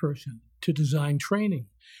spokesperson, to design training,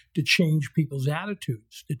 to change people's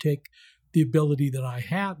attitudes, to take the ability that I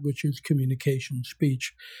had, which is communication,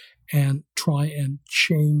 speech, and try and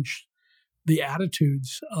change the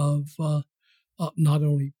attitudes of not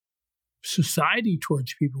only society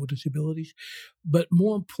towards people with disabilities, but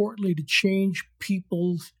more importantly, to change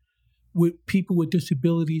people with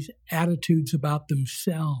disabilities' attitudes about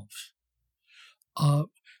themselves.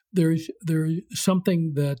 There's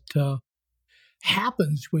something that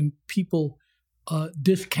happens when people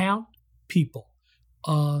discount people.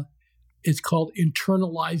 It's called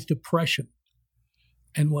internalized depression.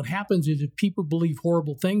 And what happens is if people believe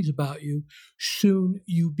horrible things about you, soon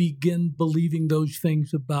you begin believing those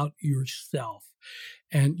things about yourself.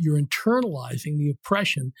 And you're internalizing the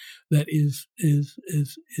oppression that is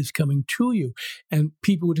coming to you. And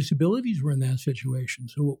people with disabilities were in that situation.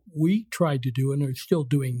 So what we tried to do, and are still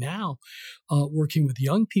doing now, working with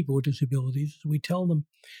young people with disabilities, is we tell them,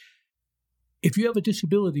 if you have a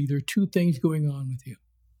disability, there are two things going on with you.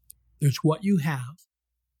 There's what you have,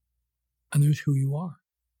 and there's who you are.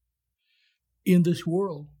 In this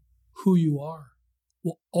world, who you are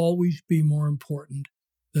will always be more important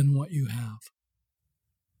than what you have.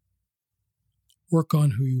 Work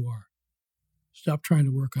on who you are. Stop trying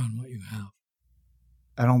to work on what you have.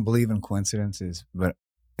 I don't believe in coincidences, but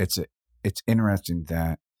it's interesting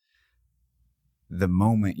that the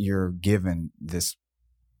moment you're given this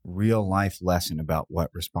real life lesson about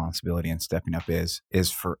what responsibility and stepping up is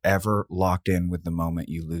forever locked in with the moment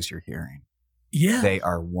you lose your hearing. Yeah. They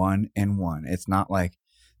are one and one. It's not like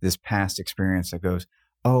this past experience that goes,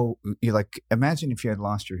 oh, you imagine if you had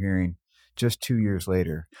lost your hearing just 2 years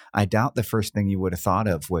later. I doubt the first thing you would have thought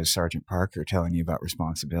of was Sergeant Parker telling you about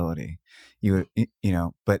responsibility.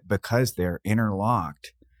 But because they're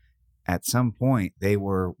interlocked, at some point they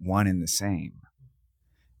were one and the same.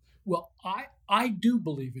 Well, I do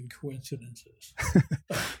believe in coincidences.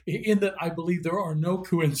 In that I believe there are no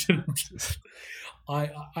coincidences.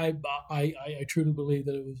 I truly believe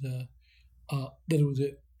that it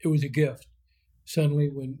was a gift. Suddenly,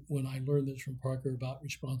 when I learned this from Parker about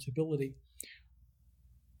responsibility,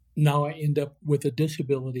 Now I end up with a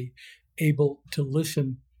disability, able to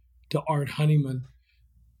listen to Art Honeyman,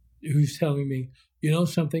 who's telling me, you know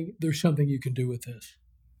something, there's something you can do with this.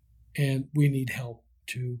 And we need help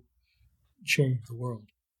to change the world.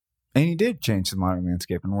 And he did change the modern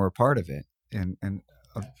landscape, and we're a part of it in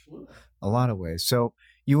a lot of ways. So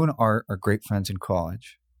you and Art are great friends in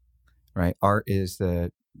college, right? Art is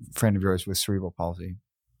the friend of yours with cerebral palsy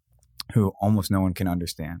who almost no one can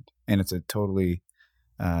understand. And it's a totally,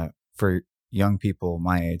 for young people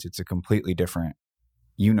my age, it's a completely different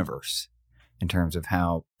universe in terms of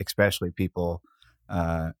how, especially people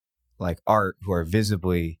like Art, who are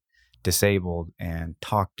visibly disabled and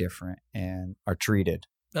talk different and are treated.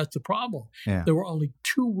 That's the problem. Yeah. There were only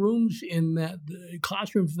 2 rooms in that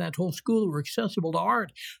classrooms in that whole school that were accessible to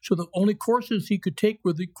Art. So the only courses he could take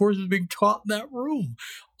were the courses being taught in that room.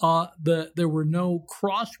 There were no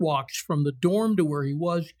crosswalks from the dorm to where he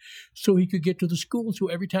was so he could get to the school. So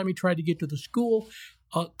every time he tried to get to the school,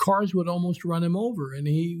 cars would almost run him over, and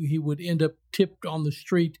he would end up tipped on the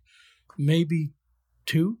street maybe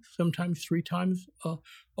 2, sometimes 3 times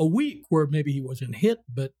a week, where maybe he wasn't hit,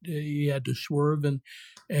 but he had to swerve and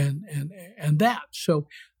that. So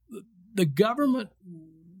the government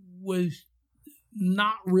was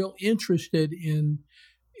not real interested in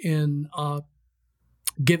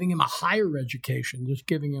giving him a higher education, just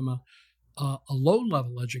giving him a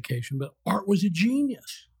low-level education. But Art was a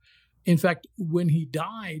genius. In fact, when he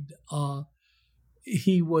died,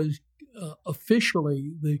 he was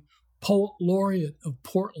officially the poet laureate of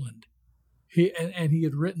Portland. He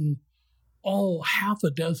had written half a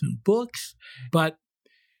dozen books, but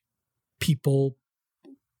people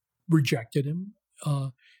rejected him.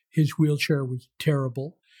 His wheelchair was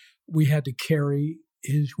terrible. We had to carry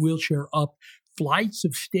his wheelchair up flights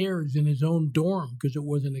of stairs in his own dorm because it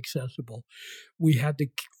wasn't accessible. We had to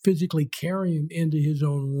physically carry him into his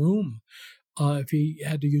own room. If he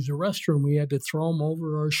had to use a restroom, we had to throw him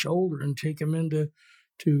over our shoulder and take him into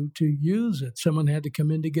to use it. Someone had to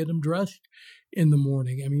come in to get him dressed in the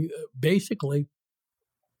morning. I mean, basically,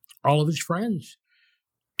 all of his friends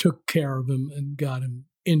took care of him and got him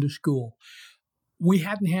into school. We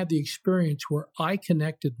hadn't had the experience where I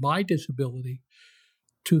connected my disability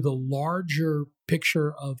to the larger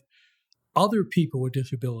picture of other people with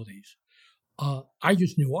disabilities. I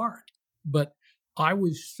just knew Art, but I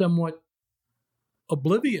was somewhat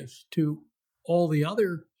oblivious to all the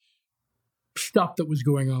other stuff that was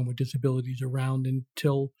going on with disabilities around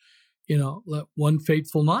until, one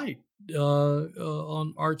fateful night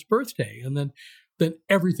on Art's birthday. And then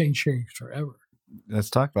everything changed forever. Let's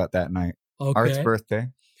talk about that night. Okay. Art's birthday,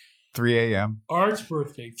 3 a.m. Art's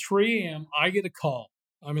birthday, 3 a.m. I get a call.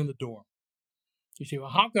 I'm in the dorm. You say, well,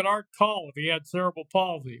 how could Art call if he had cerebral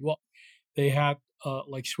palsy? Well, they had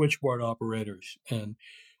like switchboard operators, and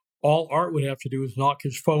all Art would have to do is knock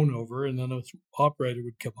his phone over, and then an operator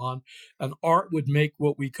would come on, and Art would make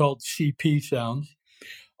what we called CP sounds,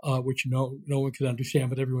 which no one could understand,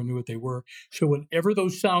 but everyone knew what they were. So whenever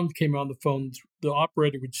those sounds came on the phone, the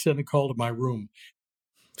operator would send a call to my room.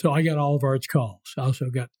 So I got all of Art's calls. I also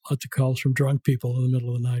got lots of calls from drunk people in the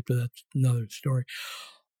middle of the night, but that's another story.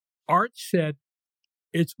 Art said,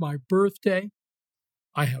 it's my birthday.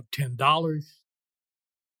 I have $10.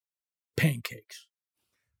 Pancakes.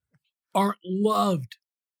 Art loved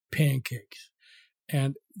pancakes.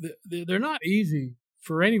 And they're not easy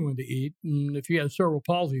for anyone to eat. And if you have cerebral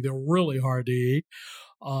palsy, they're really hard to eat.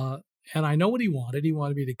 And I know what he wanted. He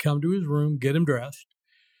wanted me to come to his room, get him dressed,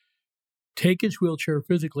 take his wheelchair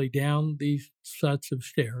physically down these sets of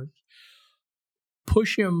stairs,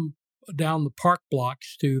 push him down the park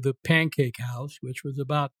blocks to the Pancake House, which was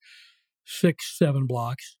about 6-7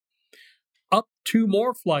 blocks, up 2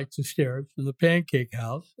 more flights of stairs from the Pancake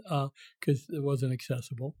House because it wasn't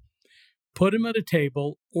accessible, put him at a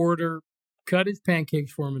table, cut his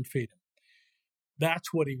pancakes for him and feed him.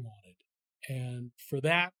 That's what he wanted. And for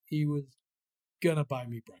that, he was going to buy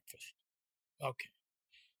me breakfast. Okay.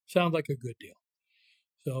 Sounds like a good deal.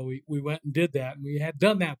 So we went and did that. And we had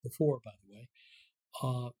done that before, by the way.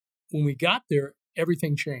 When we got there,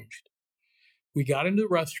 everything changed. We got into the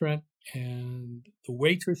restaurant, and the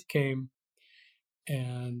waitress came,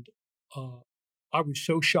 and I was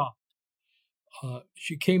so shocked.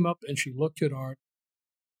 She came up and she looked at Art,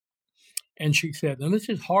 and she said, and this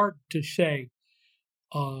is hard to say,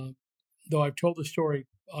 though I've told the story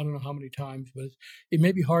I don't know how many times, but it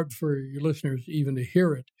may be hard for your listeners even to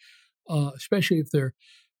hear it, especially if they're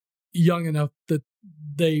young enough that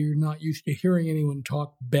they're not used to hearing anyone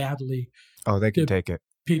talk badly. Oh, they can take it.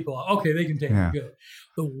 People. Okay, they can take it. Good.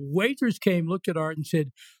 The waitress came, looked at Art, and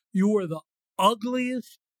said, "You are the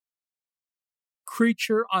ugliest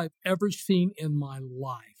creature I've ever seen in my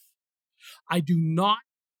life. I do not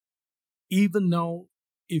even know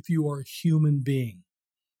if you are a human being.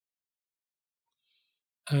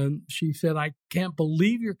 And she said, I can't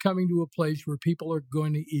believe you're coming to a place where people are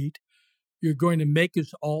going to eat. You're going to make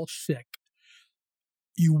us all sick.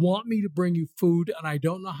 You want me to bring you food, and I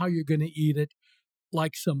don't know how you're going to eat it,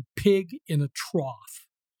 like some pig in a trough.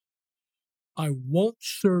 I won't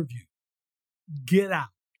serve you. Get out.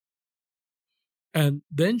 And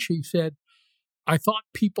then she said, I thought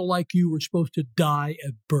people like you were supposed to die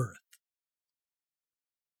at birth.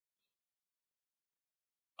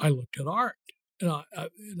 I looked at Art.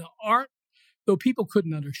 Art, though people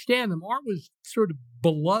couldn't understand him, Art was sort of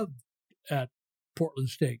beloved at Portland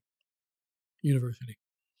State University.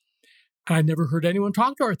 And I'd never heard anyone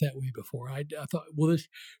talk to Art that way before. I thought, will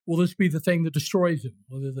this be the thing that destroys him?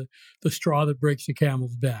 Will the straw that breaks the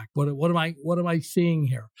camel's back? What am I seeing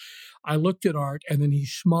here? I looked at Art, and then he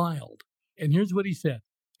smiled. And here's what he said.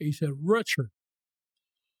 He said, Richard,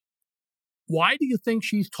 why do you think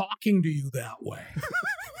she's talking to you that way?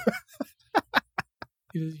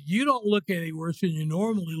 He says, you don't look any worse than you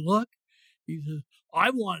normally look. He says, I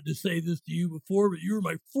wanted to say this to you before, but you're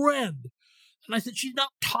my friend. And I said, she's not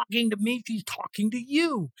talking to me. She's talking to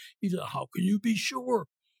you. He said, how can you be sure?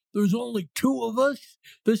 There's only two of us.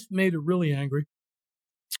 This made her really angry.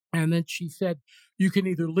 And then she said, you can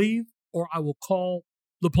either leave or I will call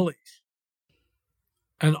the police.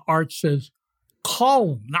 And Art says,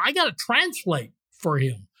 call him. Now, I got to translate for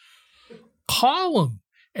him. Call him.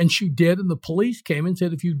 And she did, and the police came and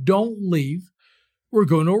said, if you don't leave, we're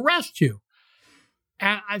going to arrest you.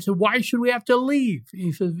 And I said, why should we have to leave?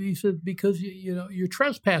 He said, because you're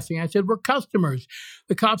trespassing. I said, we're customers.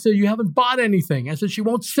 The cop said, you haven't bought anything. I said, she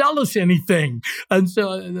won't sell us anything. And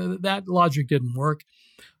so that logic didn't work.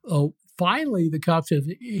 Finally, the cop says,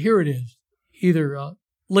 here it is. Either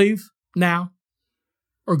leave now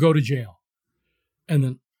or go to jail. And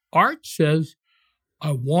then Art says,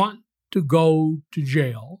 I want to go to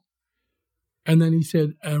jail. And then he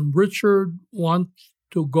said, and Richard wants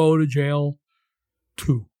to go to jail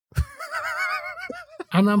too.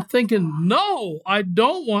 And I'm thinking, no, I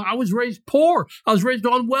don't want. I was raised poor. I was raised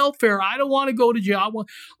on welfare. I don't want to go to jail.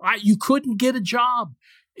 You couldn't get a job.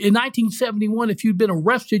 In 1971, if you'd been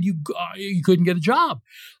arrested, you couldn't get a job.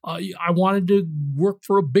 I wanted to work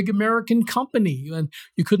for a big American company, and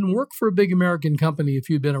you couldn't work for a big American company if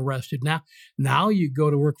you'd been arrested. Now you go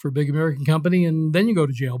to work for a big American company, and then you go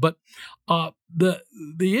to jail. But the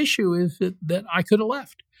issue is that I could have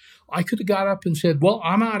left. I could have got up and said, well,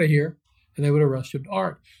 I'm out of here, and they would have arrested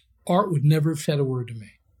Art. Art would never have said a word to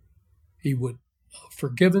me. He would have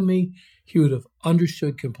forgiven me. He would have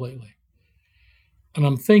understood completely. And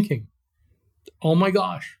I'm thinking, oh my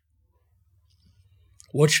gosh,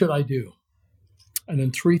 what should I do? And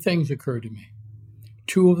then three things occurred to me.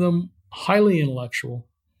 Two of them highly intellectual,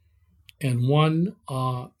 and one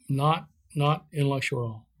not intellectual at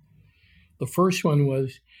all. The first one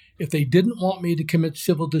was, if they didn't want me to commit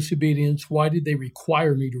civil disobedience, why did they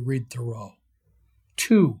require me to read Thoreau?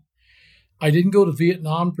 Two, I didn't go to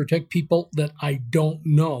Vietnam to protect people that I don't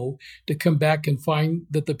know, to come back and find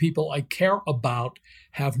that the people I care about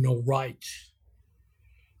have no rights.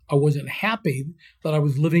 I wasn't happy that I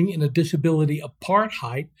was living in a disability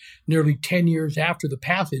apartheid nearly 10 years after the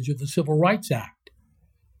passage of the Civil Rights Act.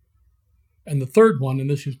 And the third one, and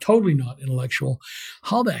this is totally not intellectual,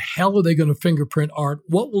 how the hell are they going to fingerprint Art?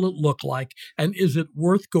 What will it look like? And is it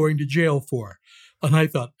worth going to jail for? And I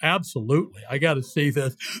thought, absolutely, I got to see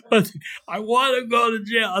this. I want to go to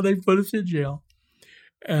jail. And they put us in jail.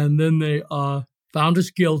 And then they found us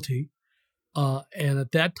guilty. And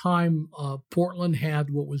at that time, Portland had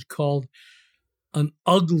what was called an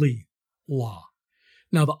ugly law.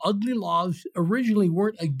 Now, the ugly laws originally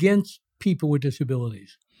weren't against people with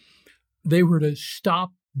disabilities. They were to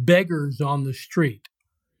stop beggars on the street,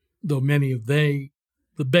 though many of the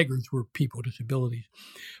beggars were people with disabilities.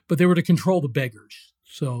 But they were to control the beggars.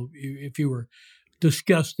 So if you were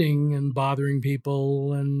disgusting and bothering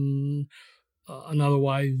people and an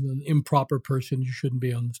otherwise an improper person, you shouldn't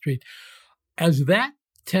be on the street. As that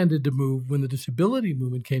tended to move, when the disability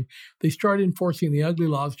movement came, they started enforcing the ugly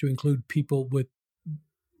laws to include people with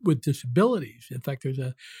disabilities. In fact, there's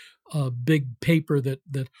a big paper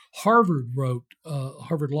that Harvard wrote.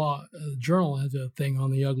 Harvard Law Journal has a thing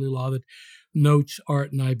on the ugly law that notes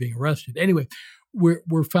Art and I being arrested. Anyway,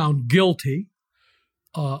 we're found guilty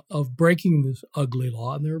of breaking this ugly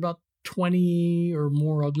law, and there were about 20 or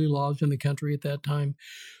more ugly laws in the country at that time.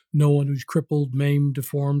 No one who's crippled, maimed,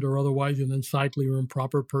 deformed, or otherwise an unsightly or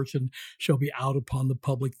improper person shall be out upon the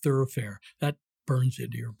public thoroughfare. That burns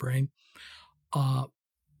into your brain.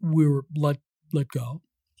 We were let go.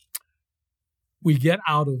 We get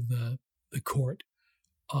out of the court.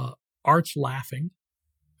 Art's laughing.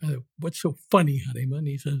 What's so funny, Honeyman?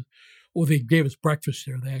 He says, well, they gave us breakfast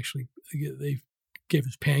there. They gave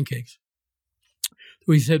us pancakes.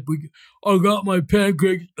 So he said, I got my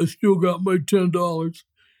pancakes. I still got my $10.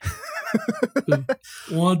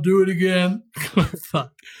 Want to do it again? I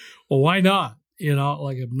thought, well, why not? I'm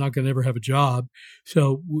not going to ever have a job.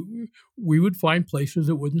 So we would find places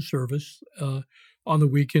that wouldn't serve us on the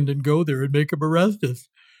weekend and go there and make them arrest us.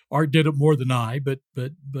 Art did it more than I, but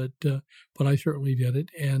I certainly did it.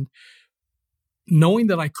 And knowing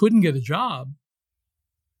that I couldn't get a job,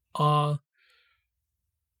 I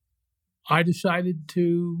decided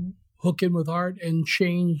to hook in with Art and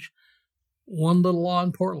change one little law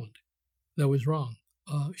in Portland that was wrong.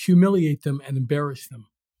 Humiliate them and embarrass them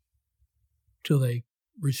till they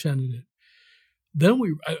resented it. Then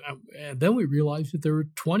we realized that there were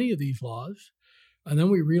 20 of these laws, and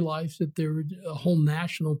then we realized that there was a whole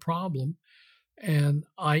national problem, and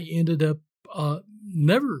I ended up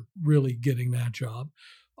never really getting that job,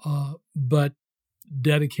 but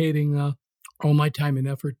dedicating all my time and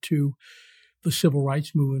effort to the civil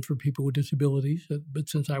rights movement for people with disabilities. But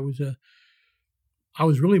since I was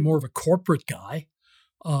really more of a corporate guy,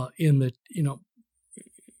 in that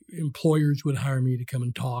employers would hire me to come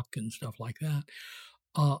and talk and stuff like that.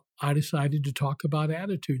 I decided to talk about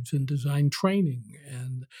attitudes and design training.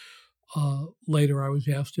 And later I was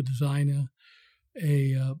asked to design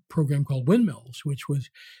a program called Windmills, which was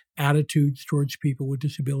attitudes towards people with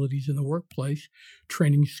disabilities in the workplace,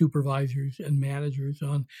 training supervisors and managers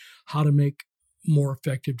on how to make more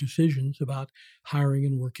effective decisions about hiring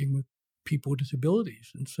and working with people with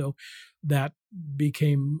disabilities. And so that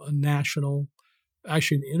became a national,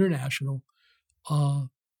 actually an international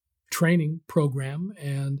training program.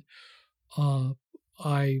 And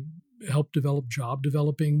I helped develop job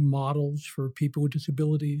developing models for people with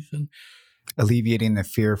disabilities and alleviating the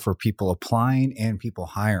fear for people applying and people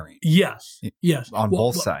hiring. Yes. On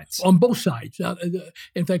both sides. On both sides.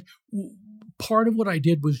 In fact, part of what I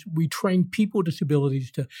did was we trained people with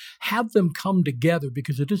disabilities to have them come together,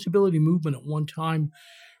 because the disability movement at one time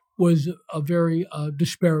was a very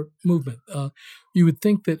disparate movement. You would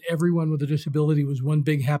think that everyone with a disability was one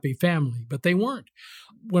big happy family, but they weren't.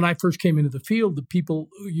 When I first came into the field, the people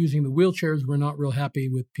using the wheelchairs were not real happy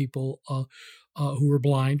with people who were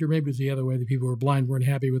blind, or maybe it was the other way. The people who were blind weren't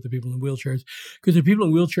happy with the people in wheelchairs, because the people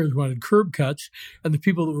in wheelchairs wanted curb cuts, and the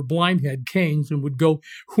people that were blind had canes and would go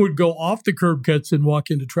off the curb cuts and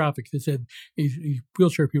walk into traffic. They said these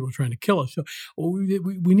wheelchair people are trying to kill us. So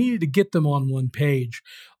we needed to get them on one page.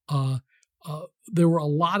 There were a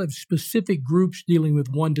lot of specific groups dealing with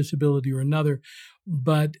one disability or another,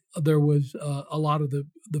 but there was a lot of the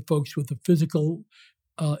folks with the physical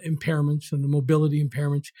impairments and the mobility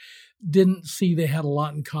impairments didn't see they had a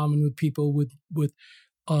lot in common with people with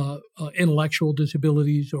intellectual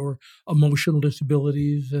disabilities or emotional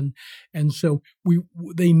disabilities, and so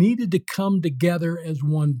they needed to come together as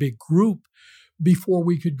one big group before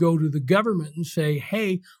we could go to the government and say,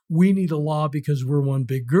 hey, we need a law because we're one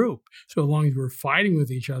big group. So as long as we're fighting with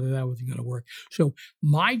each other, that wasn't going to work. So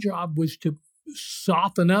my job was to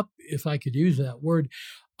soften up, if I could use that word,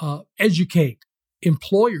 educate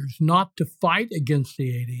employers not to fight against the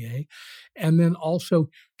ADA, and then also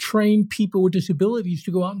train people with disabilities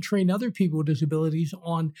to go out and train other people with disabilities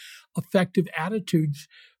on effective attitudes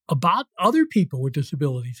about other people with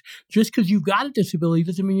disabilities. Just because you've got a disability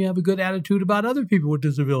doesn't mean you have a good attitude about other people with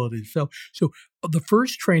disabilities. So the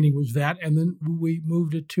first training was that, and then we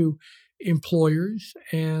moved it to employers,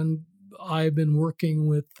 and I've been working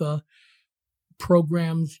with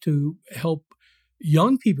programs to help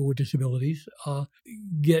young people with disabilities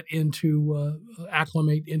get into,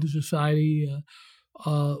 acclimate into society,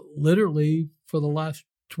 literally for the last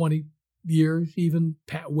 20 years, even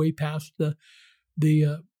way past the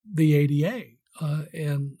ADA.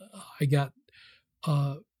 And I got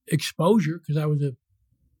exposure because I was a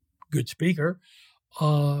good speaker.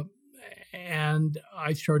 And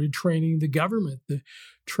I started training the government,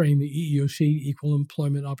 train the EEOC, Equal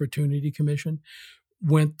Employment Opportunity Commission,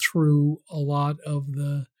 went through a lot of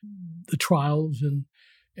the trials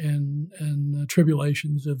and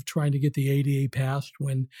tribulations of trying to get the ADA passed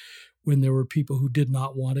when there were people who did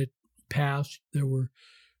not want it passed. There were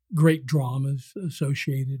great dramas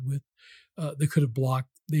associated with that could have blocked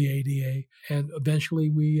the ADA, and eventually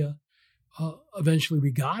we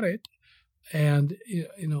got it. And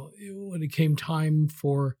when it came time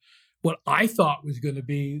for what I thought was going to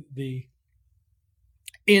be the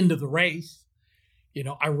end of the race,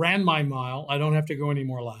 I ran my mile. I don't have to go any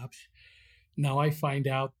more laps. Now I find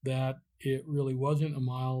out that it really wasn't a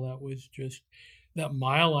mile. That was just that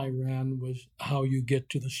mile I ran was how you get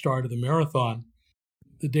to the start of the marathon.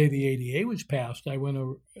 The day the ADA was passed, I went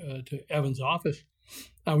over to Evan's office.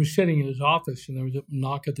 I was sitting in his office, and there was a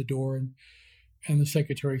knock at the door, and the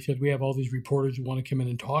secretary said, "We have all these reporters who want to come in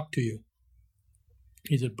and talk to you."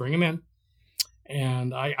 He said, "Bring them in."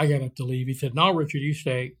 And I got up to leave. He said, "No, Richard, you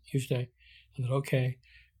stay. You stay." I said, "Okay."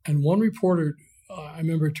 And one reporter, I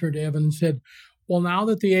remember, turned to Evan and said, "Well, now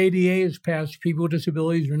that the ADA has passed, people with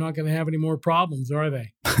disabilities are not going to have any more problems, are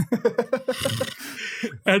they?"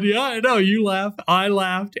 And yeah, I know, you laughed. I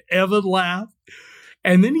laughed. Evan laughed.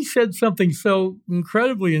 And then he said something so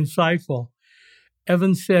incredibly insightful.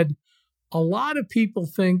 Evan said, "A lot of people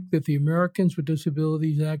think that the Americans with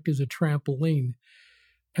Disabilities Act is a trampoline,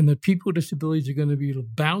 and that people with disabilities are going to be able to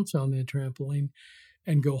bounce on that trampoline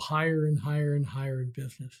and go higher and higher and higher in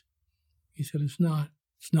business." He said, "It's not.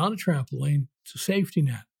 It's not a trampoline. It's a safety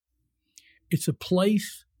net. It's a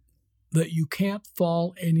place that you can't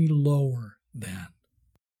fall any lower than."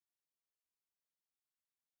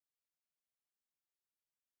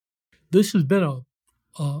 This has been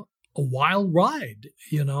a wild ride,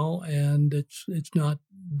 and it's not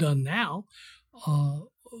done now.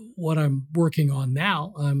 What I'm working on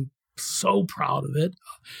now, I'm so proud of it.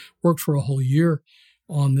 Worked for a whole year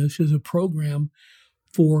on this, is a program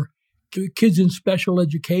for kids in special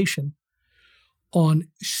education on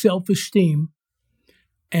self-esteem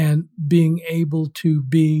and being able to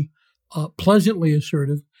be pleasantly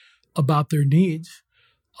assertive about their needs,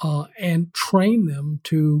 and train them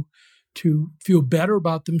to feel better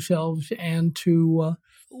about themselves, and to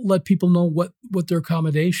let people know what their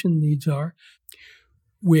accommodation needs are.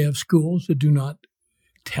 We have schools that do not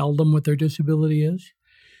tell them what their disability is.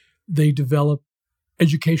 They develop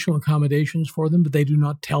educational accommodations for them, but they do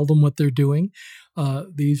not tell them what they're doing.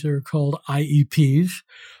 These are called IEPs,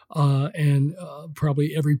 and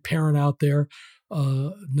probably every parent out there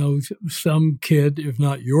knows some kid, if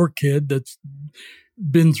not your kid, that's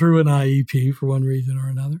been through an IEP for one reason or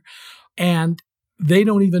another. And they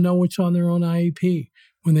don't even know what's on their own IEP.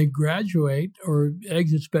 When they graduate or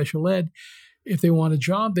exit special ed, if they want a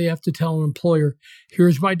job, they have to tell an employer,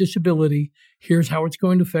 "Here's my disability. Here's how it's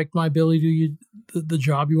going to affect my ability to do the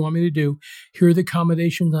job you want me to do. Here are the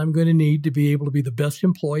accommodations I'm going to need to be able to be the best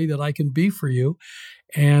employee that I can be for you.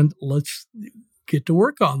 And let's get to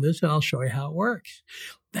work on this, and I'll show you how it works."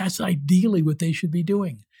 That's ideally what they should be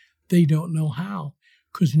doing. They don't know how,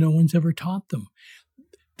 because no one's ever taught them.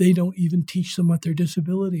 They don't even teach them what their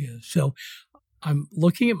disability is. So I'm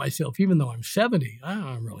looking at myself, even though I'm 70,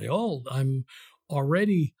 I'm really old. I'm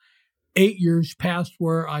already 8 years past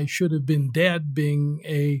where I should have been dead, being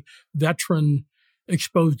a veteran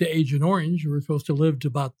exposed to Agent Orange. We're supposed to live to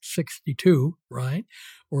about 62, right?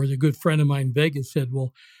 Or as a good friend of mine in Vegas said,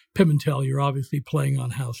 "Well, Pimentel, you're obviously playing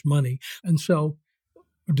on house money." And so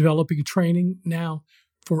developing training now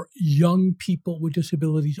for young people with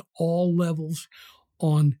disabilities, all levels,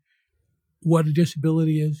 on what a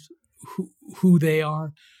disability is, who they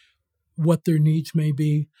are, what their needs may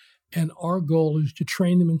be. And our goal is to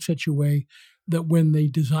train them in such a way that when they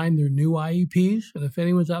design their new IEPs, and if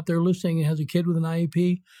anyone's out there listening and has a kid with an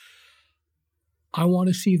IEP, I want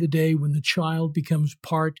to see the day when the child becomes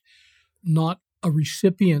part, not a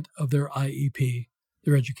recipient of their IEP,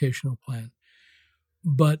 their educational plan,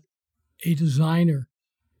 but a designer,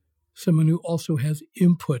 someone who also has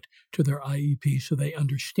input to their IEP, so they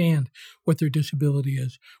understand what their disability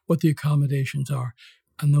is, what the accommodations are,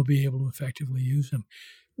 and they'll be able to effectively use them.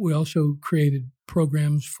 We also created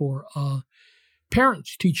programs for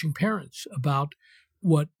parents, teaching parents about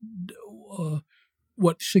what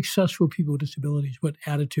successful people with disabilities, what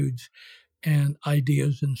attitudes and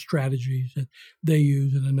ideas and strategies that they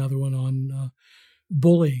use, and another one on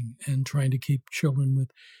bullying and trying to keep children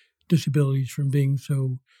with disabilities from being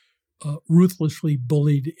so ruthlessly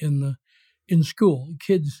bullied in school.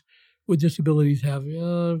 Kids with disabilities have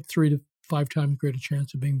 3 to 5 times greater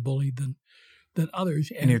chance of being bullied than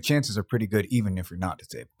others. And your chances are pretty good even if you're not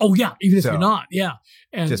disabled. Oh, yeah, even if you're not, yeah.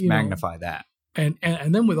 And just magnify that. And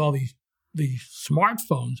then with all these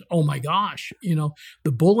smartphones, oh my gosh,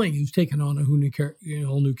 the bullying is taken on a whole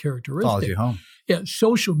new characteristic. Follows you home. Yeah,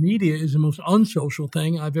 social media is the most unsocial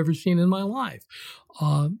thing I've ever seen in my life.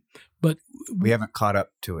 But we haven't caught up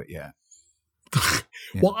to it yet.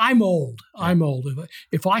 Yeah. Well, I'm old. Yeah. I'm old.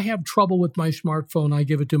 If I have trouble with my smartphone, I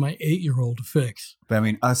give it to my 8-year-old to fix. But I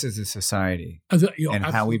mean, us as a society and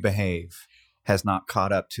absolutely. How we behave has not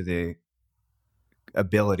caught up to the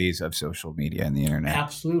abilities of social media and the internet.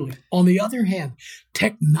 Absolutely. On the other hand,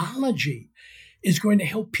 technology is going to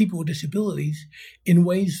help people with disabilities in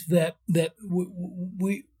ways that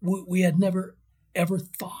we had never ever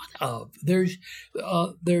thought of. There's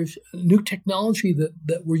new technology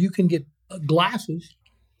that where you can get glasses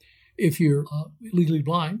if you're legally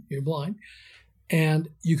blind. You're blind, and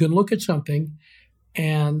you can look at something,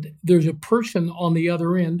 and there's a person on the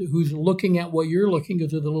other end who's looking at what you're looking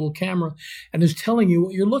because of the little camera, and is telling you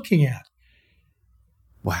what you're looking at.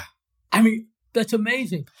 Wow! I mean, that's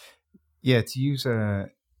amazing. Yeah, to use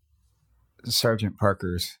Sergeant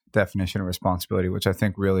Parker's definition of responsibility, which I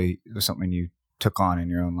think really was something you took on in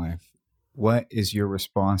your own life. What is your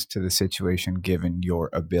response to the situation given your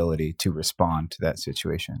ability to respond to that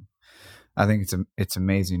situation? I think it's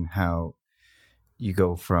amazing how you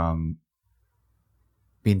go from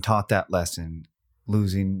being taught that lesson,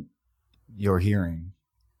 losing your hearing,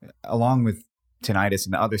 along with tinnitus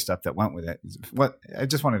and the other stuff that went with it. What I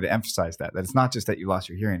just wanted to emphasize that it's not just that you lost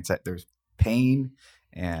your hearing; it's that there's pain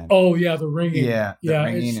and the ringing.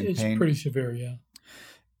 Ringing and it's pain. Pretty severe. Yeah.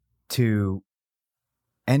 To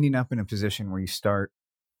ending up in a position where you start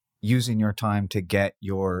using your time to get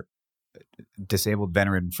your disabled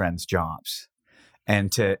veteran friends jobs,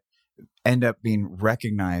 and to end up being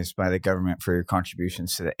recognized by the government for your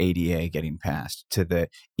contributions to the ADA getting passed, to the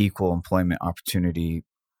Equal Employment Opportunity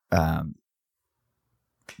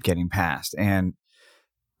getting passed. And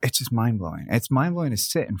it's just mind-blowing. It's mind-blowing to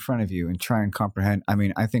sit in front of you and try and comprehend. I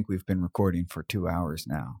mean, I think we've been recording for 2 hours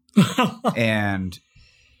now. And,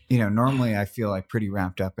 normally I feel like pretty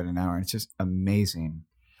wrapped up in an hour. And it's just amazing.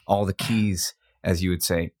 All the keys, as you would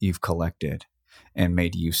say, you've collected and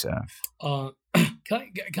made use of.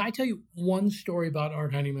 Can I tell you one story about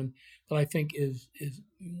Art Honeyman that I think is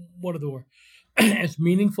one of the more as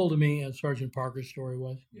meaningful to me as Sergeant Parker's story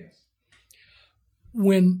was? Yes.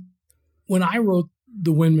 When I wrote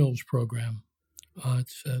the Windmills program,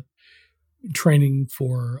 it's training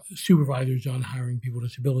for supervisors on hiring people with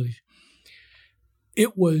disabilities.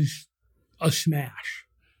 It was a smash.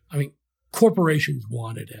 I mean, corporations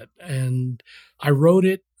wanted it, and I wrote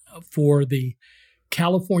it for the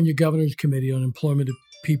California Governor's Committee on Employment of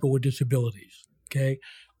People with Disabilities. Okay,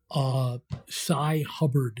 Cy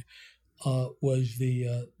Hubbard was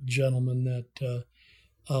the gentleman that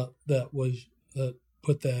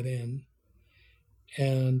put that in,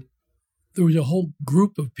 and there was a whole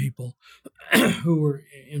group of people who were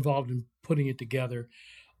involved in putting it together.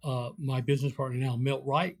 My business partner now, Milt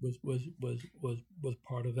Wright, was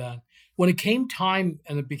part of that. When it came time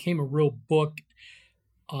and it became a real book,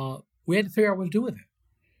 we had to figure out what to do with it.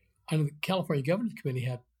 And the California Governor's Committee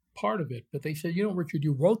had part of it, but they said, Richard,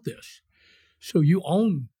 you wrote this, so you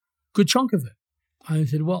own a good chunk of it. I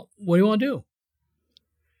said, well, what do you want to do?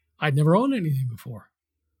 I'd never owned anything before.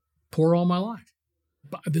 Poor all my life.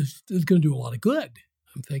 But this is going to do a lot of good,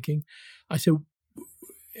 I'm thinking. I said,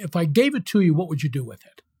 if I gave it to you, what would you do with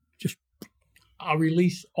it? I'll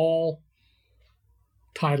release all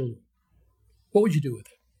title. What would you do with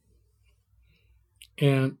it?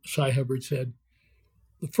 And Cy Hubbard said,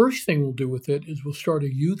 the first thing we'll do with it is we'll start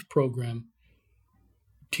a youth program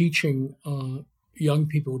teaching young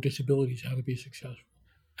people with disabilities how to be successful.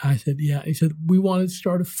 I said, yeah. He said, we want to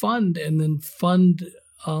start a fund and then fund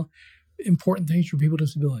important things for people with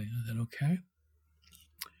disabilities. I said, okay.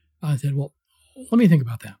 I said, well, let me think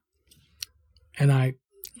about that. And I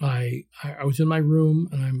was in my room,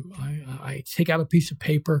 and I take out a piece of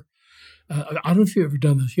paper. I don't know if you've ever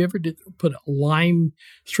done this. You ever did put a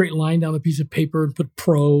straight line down a piece of paper and put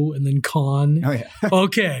pro and then con? Oh, yeah.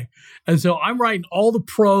 Okay. And so I'm writing all the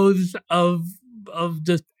pros of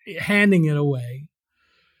just handing it away.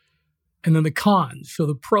 And then the cons. So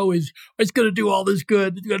the pro is, it's going to do all this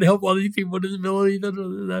good. It's going to help all these people with disabilities.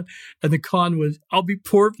 And the con was, I'll be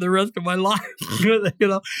poor for the rest of my life.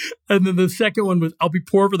 And then the second one was, I'll be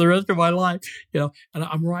poor for the rest of my life. And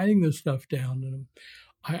I'm writing this stuff down. And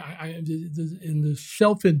I in this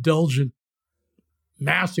self-indulgent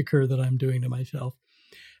massacre that I'm doing to myself,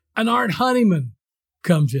 an Art Honeyman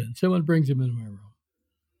comes in. Someone brings him into my room.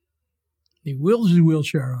 He wheels his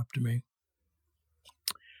wheelchair up to me.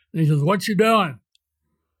 And he says, what you doing?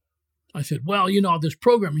 I said, well, this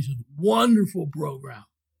program. He says, wonderful program.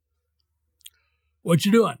 What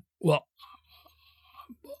you doing? Well,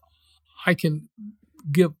 I can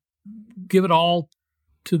give it all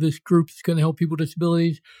to this group that's going to help people with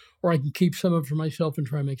disabilities, or I can keep some of it for myself and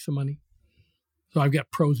try and make some money. So I've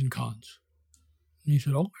got pros and cons. And he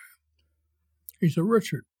said, okay. He said,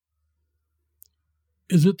 Richard,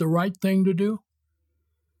 is it the right thing to do?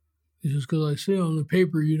 He says, because I see on the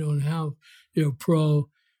paper you don't have, pro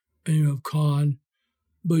and you have con,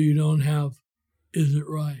 but you don't have, is it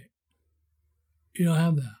right? You don't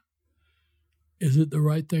have that. is it the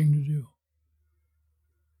right thing to do?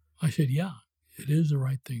 I said, yeah, it is the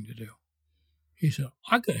right thing to do. He said,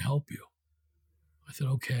 I could help you. I said,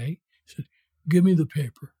 okay. He said, give me the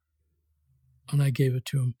paper. And I gave it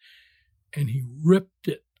to him, and he ripped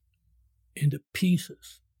it into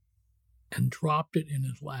pieces and dropped it in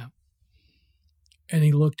his lap. And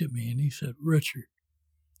he looked at me and he said, Richard,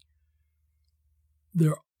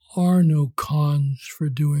 there are no cons for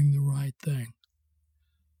doing the right thing.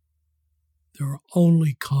 There are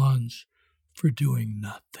only cons for doing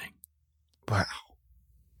nothing. Wow.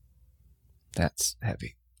 That's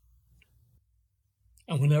heavy.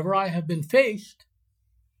 And whenever I have been faced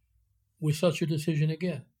with such a decision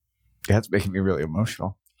again. That's making me really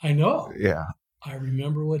emotional. I know. Yeah. I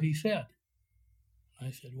remember what he said.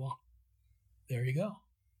 I said, well, there you go.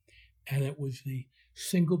 And it was the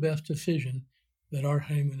single best decision that Art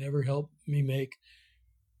Heyman ever helped me make,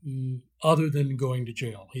 other than going to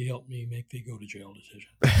jail. He helped me make the go to jail decision.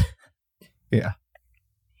 Yeah.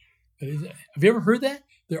 Have you ever heard that?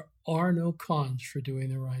 There are no cons for doing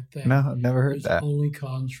the right thing. No, I've never heard that. There's only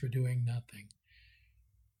cons for doing nothing.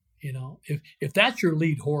 You know, if that's your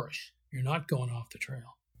lead horse, you're not going off the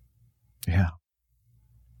trail. Yeah.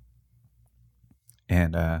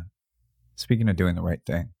 And speaking of doing the right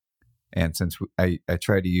thing, and since I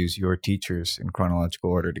try to use your teachers in chronological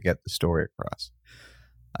order to get the story across,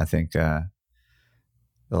 I think the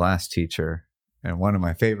last teacher and one of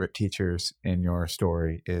my favorite teachers in your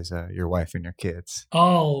story is your wife and your kids.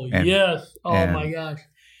 Oh, yes. Oh, my gosh.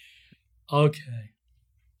 Okay.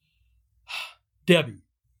 Debbie.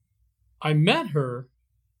 I met her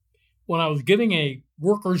when I was getting a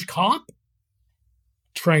workers' comp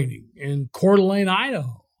training in Coeur d'Alene,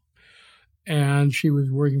 Idaho. And she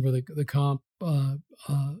was working for the comp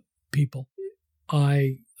people.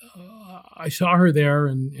 I saw her there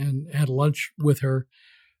and had lunch with her.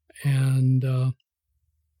 And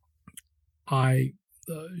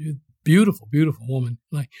beautiful, beautiful woman.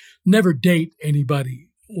 I never date anybody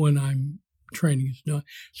when I'm training.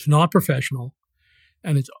 It's not professional.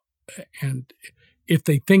 And if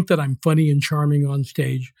they think that I'm funny and charming on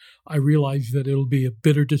stage, I realize that it'll be a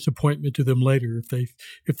bitter disappointment to them later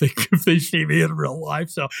if they see me in real life.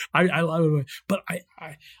 So I love it, but I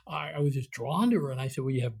was just drawn to her, and I said,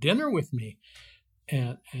 "Will you have dinner with me?"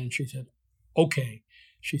 And she said, "Okay."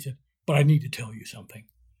 She said, "But I need to tell you something."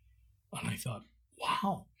 And I thought,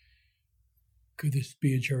 "Wow, could this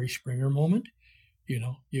be a Jerry Springer moment?" You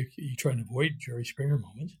know, you try and avoid Jerry Springer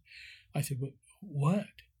moments. I said, "But what?"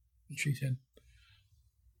 And she said,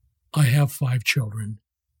 "I have 5 children."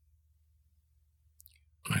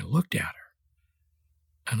 And I looked at her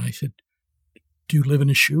and I said, "Do you live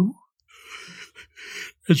in a shoe?"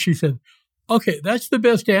 And she said, "Okay, that's the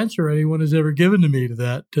best answer anyone has ever given to me to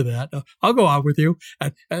that. I'll go out with you."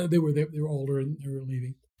 And they were older and they were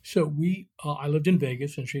leaving. So I lived in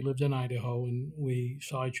Vegas and she lived in Idaho, and we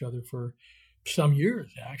saw each other for some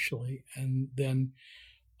years actually. And then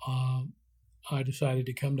I decided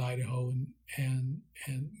to come to Idaho and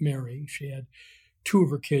marry. She had 2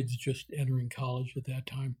 of her kids just entering college at that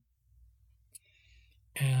time.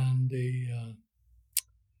 And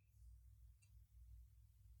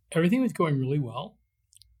everything was going really well.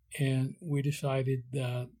 And we decided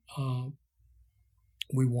that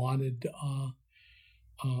we wanted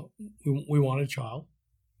a child.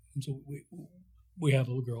 And so we had a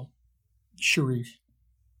little girl, Cherise,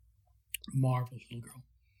 marvelous little girl.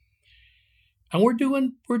 And we're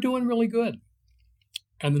doing really good.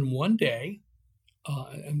 And then one day,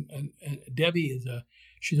 and Debbie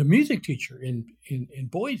she's a music teacher in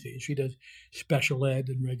Boise. She does special ed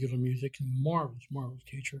and regular music, and marvelous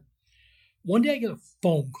teacher. One day I get a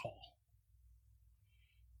phone call,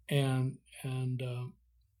 and I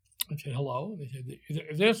said, "Hello." And they said,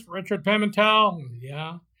 "Is this Richard Pimentel?" I said,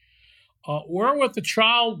 "Yeah." We're with the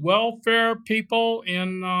child welfare people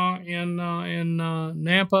in Nampa,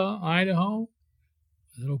 Idaho.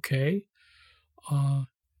 I said, "Okay.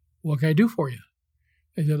 What can I do for you?"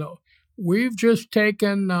 They said, "We've just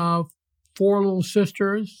taken 4 little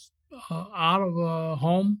sisters out of a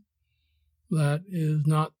home that is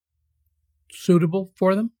not suitable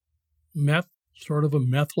for them. Sort of a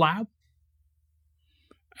meth lab.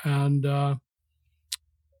 And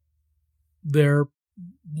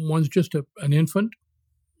one's just an infant,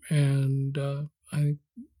 and I think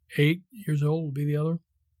 8 years old will be the other.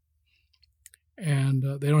 And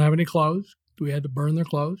they don't have any clothes. We had to burn their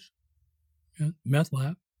clothes. Yeah, meth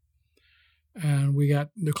lab. And we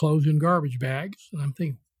got the clothes in garbage bags. And I'm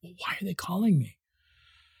thinking, well, why are they calling me?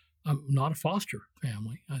 I'm not a foster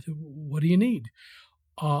family. I said, what do you need?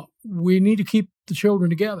 We need to keep the children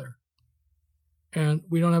together. and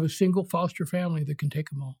we don't have a single foster family that can take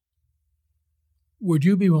them all. Would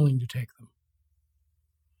you be willing to take them?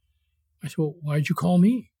 I said, well, why'd you call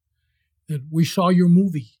me? That we saw your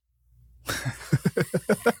movie.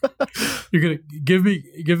 You're going to give me,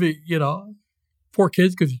 4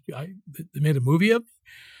 kids because they made a movie of me?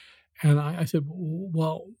 And I said,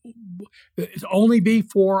 well, it's only be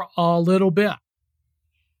for a little bit.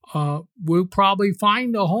 We'll probably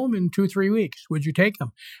find a home in 2-3 weeks. Would you take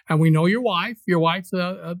them? And we know your wife. Your wife's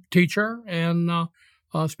a teacher and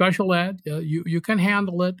special ed. You can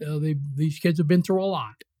handle it. These kids have been through a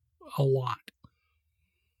lot.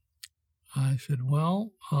 I said,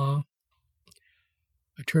 well, I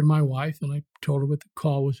turned to my wife and I told her what the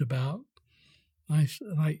call was about. I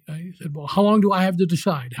said, well, how long do I have to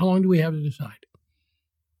decide? How long do we have to decide?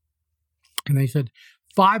 And they said,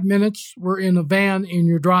 5 minutes, we're in a van in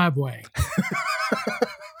your driveway.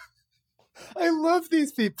 I love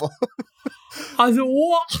these people. I said,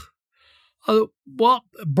 what? Well,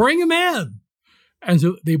 bring him in. And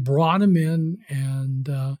so they brought him in, and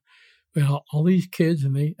all these kids,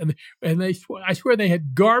 I swear they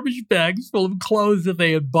had garbage bags full of clothes that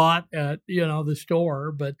they had bought at the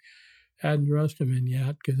store, but hadn't dressed them in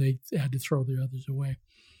yet because they had to throw the others away.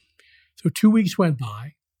 So 2 weeks went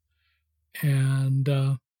by, and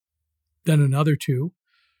then another 2,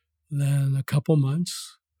 then a couple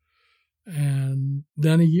months, and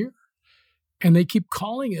then a year. And they keep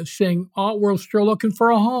calling us saying, oh, we're still looking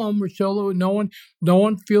for a home. We're still, no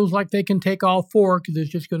one feels like they can take all 4 because there's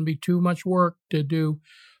just going to be too much work to do,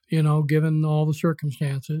 given all the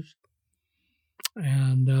circumstances.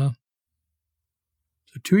 And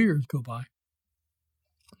so 2 years go by.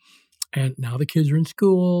 And now the kids are in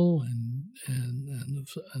school and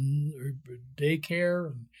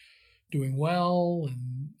daycare and doing well.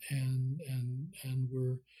 And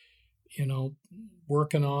we're,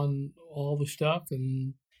 working on all the stuff,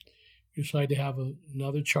 and we decided to have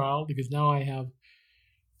another child because now I have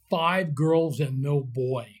 5 girls and no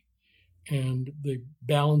boy, and the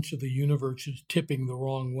balance of the universe is tipping the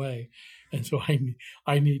wrong way, and so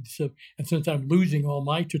I need some. And since I'm losing all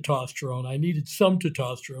my testosterone, I needed some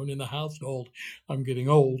testosterone in the household. I'm getting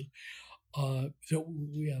old, so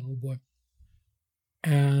we had a little boy,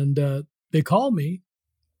 and they called me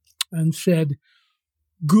and said,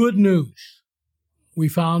 good news. We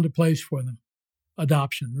found a place for them.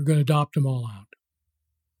 Adoption. We're going to adopt them all out.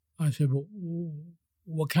 I said, well,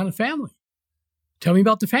 what kind of family? Tell me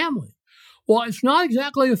about the family. Well, it's not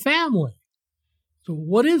exactly a family. So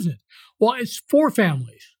what is it? Well, it's 4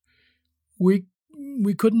 families. We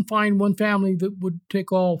couldn't find one family that would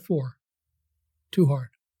take all 4. Too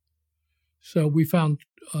hard. So we found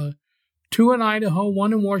 2 in Idaho,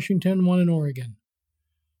 1 in Washington, 1 in Oregon.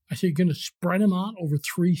 I said, you're going to spread them out over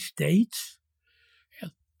 3 states?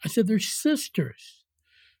 I said, they're sisters.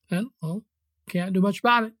 And, well, can't do much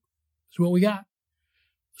about it. It's what we got.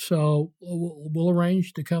 So we'll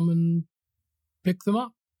arrange to come and pick them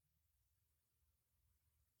up.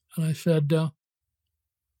 And I said,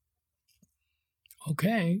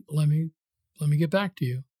 okay, let me get back to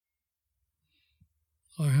you.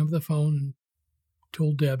 I have the phone and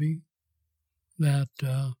told Debbie that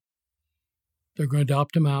they're going to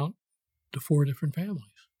adopt them out to 4 different families.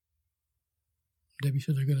 Debbie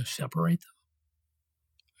said they're going to separate them.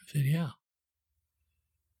 I said, yeah.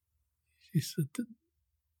 She said,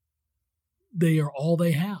 they are all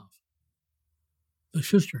they have. The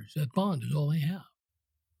sisters, that bond is all they have.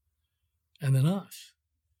 And then us.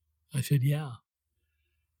 I said, yeah.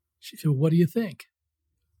 She said, what do you think?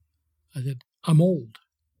 I said, I'm old.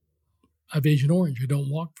 I have Agent Orange. I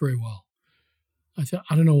don't walk very well. I said,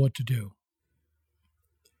 I don't know what to do.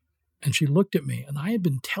 And she looked at me, and I had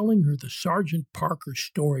been telling her the Sergeant Parker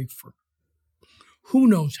story for who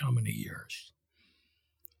knows how many years.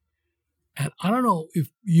 And I don't know if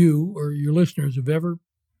you or your listeners have ever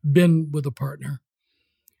been with a partner,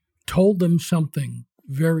 told them something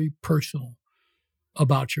very personal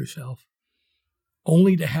about yourself,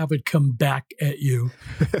 only to have it come back at you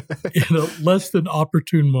in a less than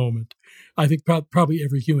opportune moment. I think probably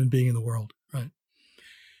every human being in the world, right?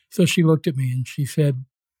 So she looked at me and she said,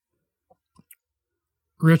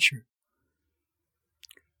 Richard,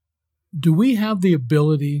 do we have the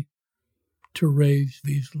ability to raise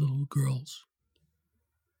these little girls?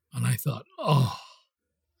 And I thought, oh,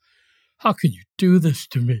 how can you do this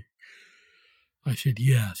to me? I said,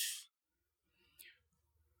 yes.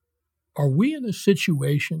 Are we in a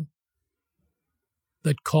situation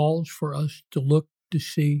that calls for us to look to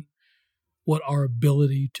see what our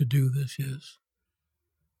ability to do this is?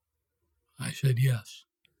 I said, yes.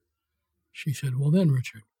 She said, well then,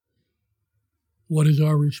 Richard, what is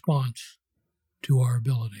our response to our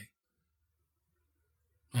ability.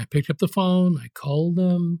 I picked up the phone. I called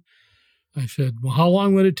them. I said, well, how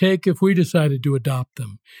long would it take if we decided to adopt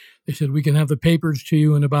them? They said, we can have the papers to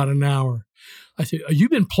you in about an hour. I said, have you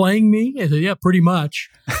been playing me? I said, yeah, pretty much.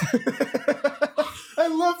 I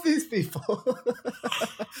love these people.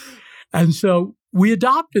 And so we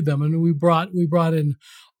adopted them, and we brought in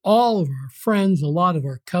all of our friends, a lot of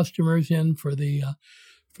our customers in for the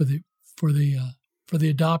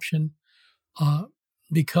adoption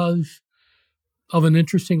because of an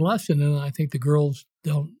interesting lesson. And I think the girls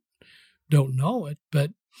don't know it,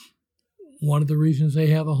 but one of the reasons they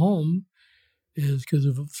have a home is because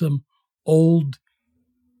of some old,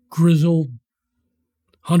 grizzled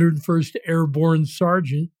 101st Airborne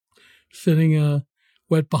sergeant sitting a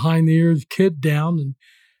wet behind the ears kid down and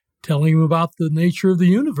telling him about the nature of the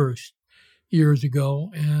universe years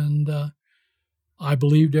ago. And I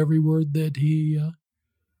believed every word that he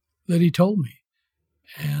told me,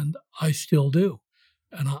 and I still do.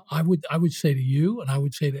 And I would say to you, and I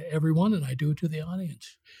would say to everyone, and I do it to the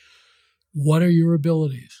audience, what are your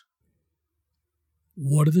abilities?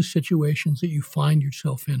 What are the situations that you find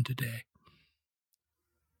yourself in today?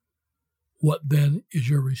 What then is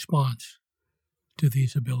your response to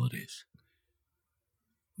these abilities?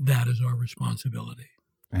 That is our responsibility.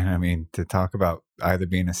 And I mean, to talk about either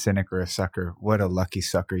being a cynic or a sucker, what a lucky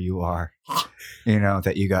sucker you are,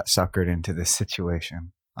 that you got suckered into this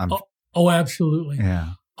situation. Oh, absolutely.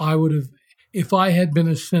 Yeah. I would have, if I had been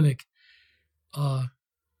a cynic,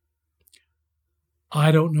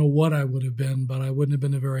 I don't know what I would have been, but I wouldn't have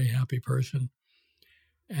been a very happy person.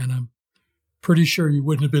 And I'm pretty sure you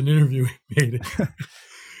wouldn't have been interviewing me.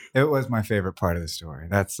 It was my favorite part of the story.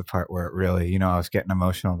 That's the part where it really, I was getting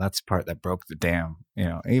emotional. That's the part that broke the dam.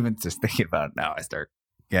 Even just thinking about it now, I start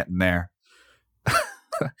getting there.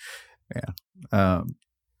 Yeah.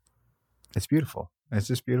 It's beautiful. It's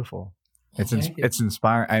just beautiful. Well, it's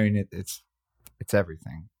inspiring. I mean, it's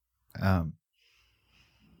everything.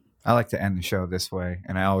 I like to end the show this way,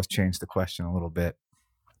 and I always change the question a little bit.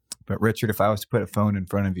 But Richard, if I was to put a phone in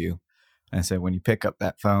front of you and say, when you pick up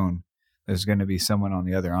that phone, there's going to be someone on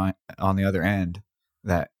the other end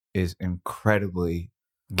that is incredibly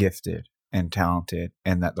gifted and talented,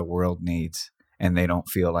 and that the world needs, and they don't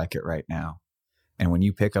feel like it right now. And when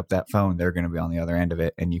you pick up that phone, they're going to be on the other end of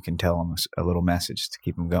it, and you can tell them a little message to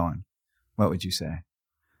keep them going. What would you say?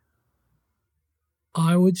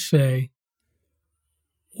 I would say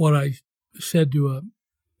what I said to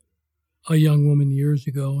a young woman years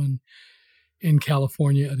ago in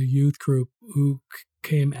California at a youth group who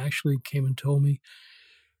came and told me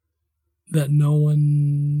that no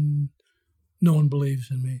one believes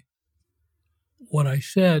in me. What I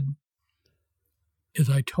said is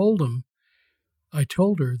I told her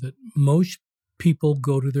that most people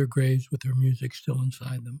go to their graves with their music still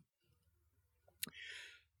inside them.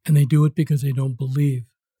 And they do it because they don't believe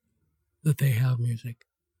that they have music.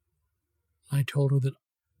 I told her that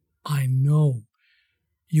I know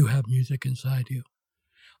you have music inside you.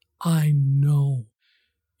 I know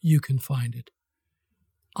you can find it.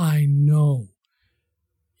 I know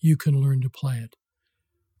you can learn to play it.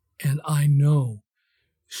 And I know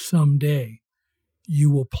someday you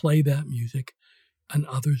will play that music and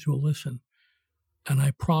others will listen. And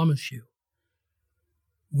I promise you,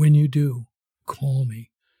 when you do, call me.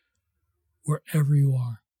 Wherever you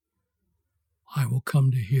are, I will come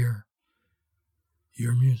to hear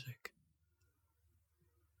your music.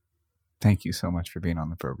 Thank you so much for being on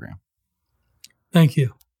the program. Thank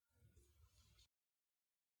you.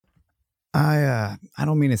 I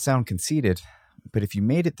don't mean to sound conceited, but if you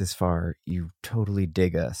made it this far, you totally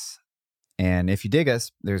dig us. And if you dig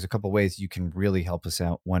us, there's a couple ways you can really help us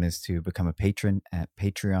out. One is to become a patron at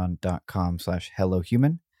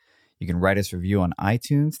patreon.com/hellohuman. You can write us a review on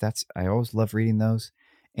iTunes. I always love reading those.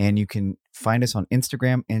 And you can find us on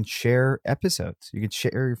Instagram and share episodes. You can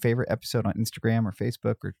share your favorite episode on Instagram or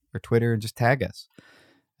Facebook or Twitter and just tag us.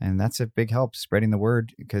 And that's a big help, spreading the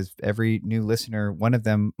word, because every new listener, one of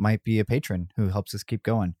them might be a patron who helps us keep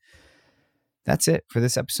going. That's it for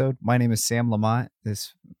this episode. My name is Sam Lamont.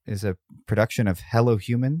 This is a production of Hello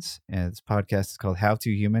Humans. This podcast is called How to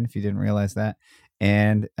Human, if you didn't realize that.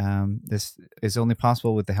 And this is only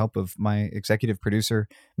possible with the help of my executive producer,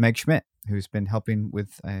 Meg Schmidt, who's been helping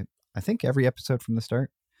with, I think, every episode from the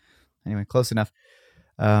start. Anyway, close enough.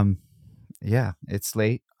 Yeah, it's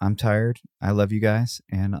late. I'm tired. I love you guys,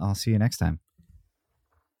 and I'll see you next time.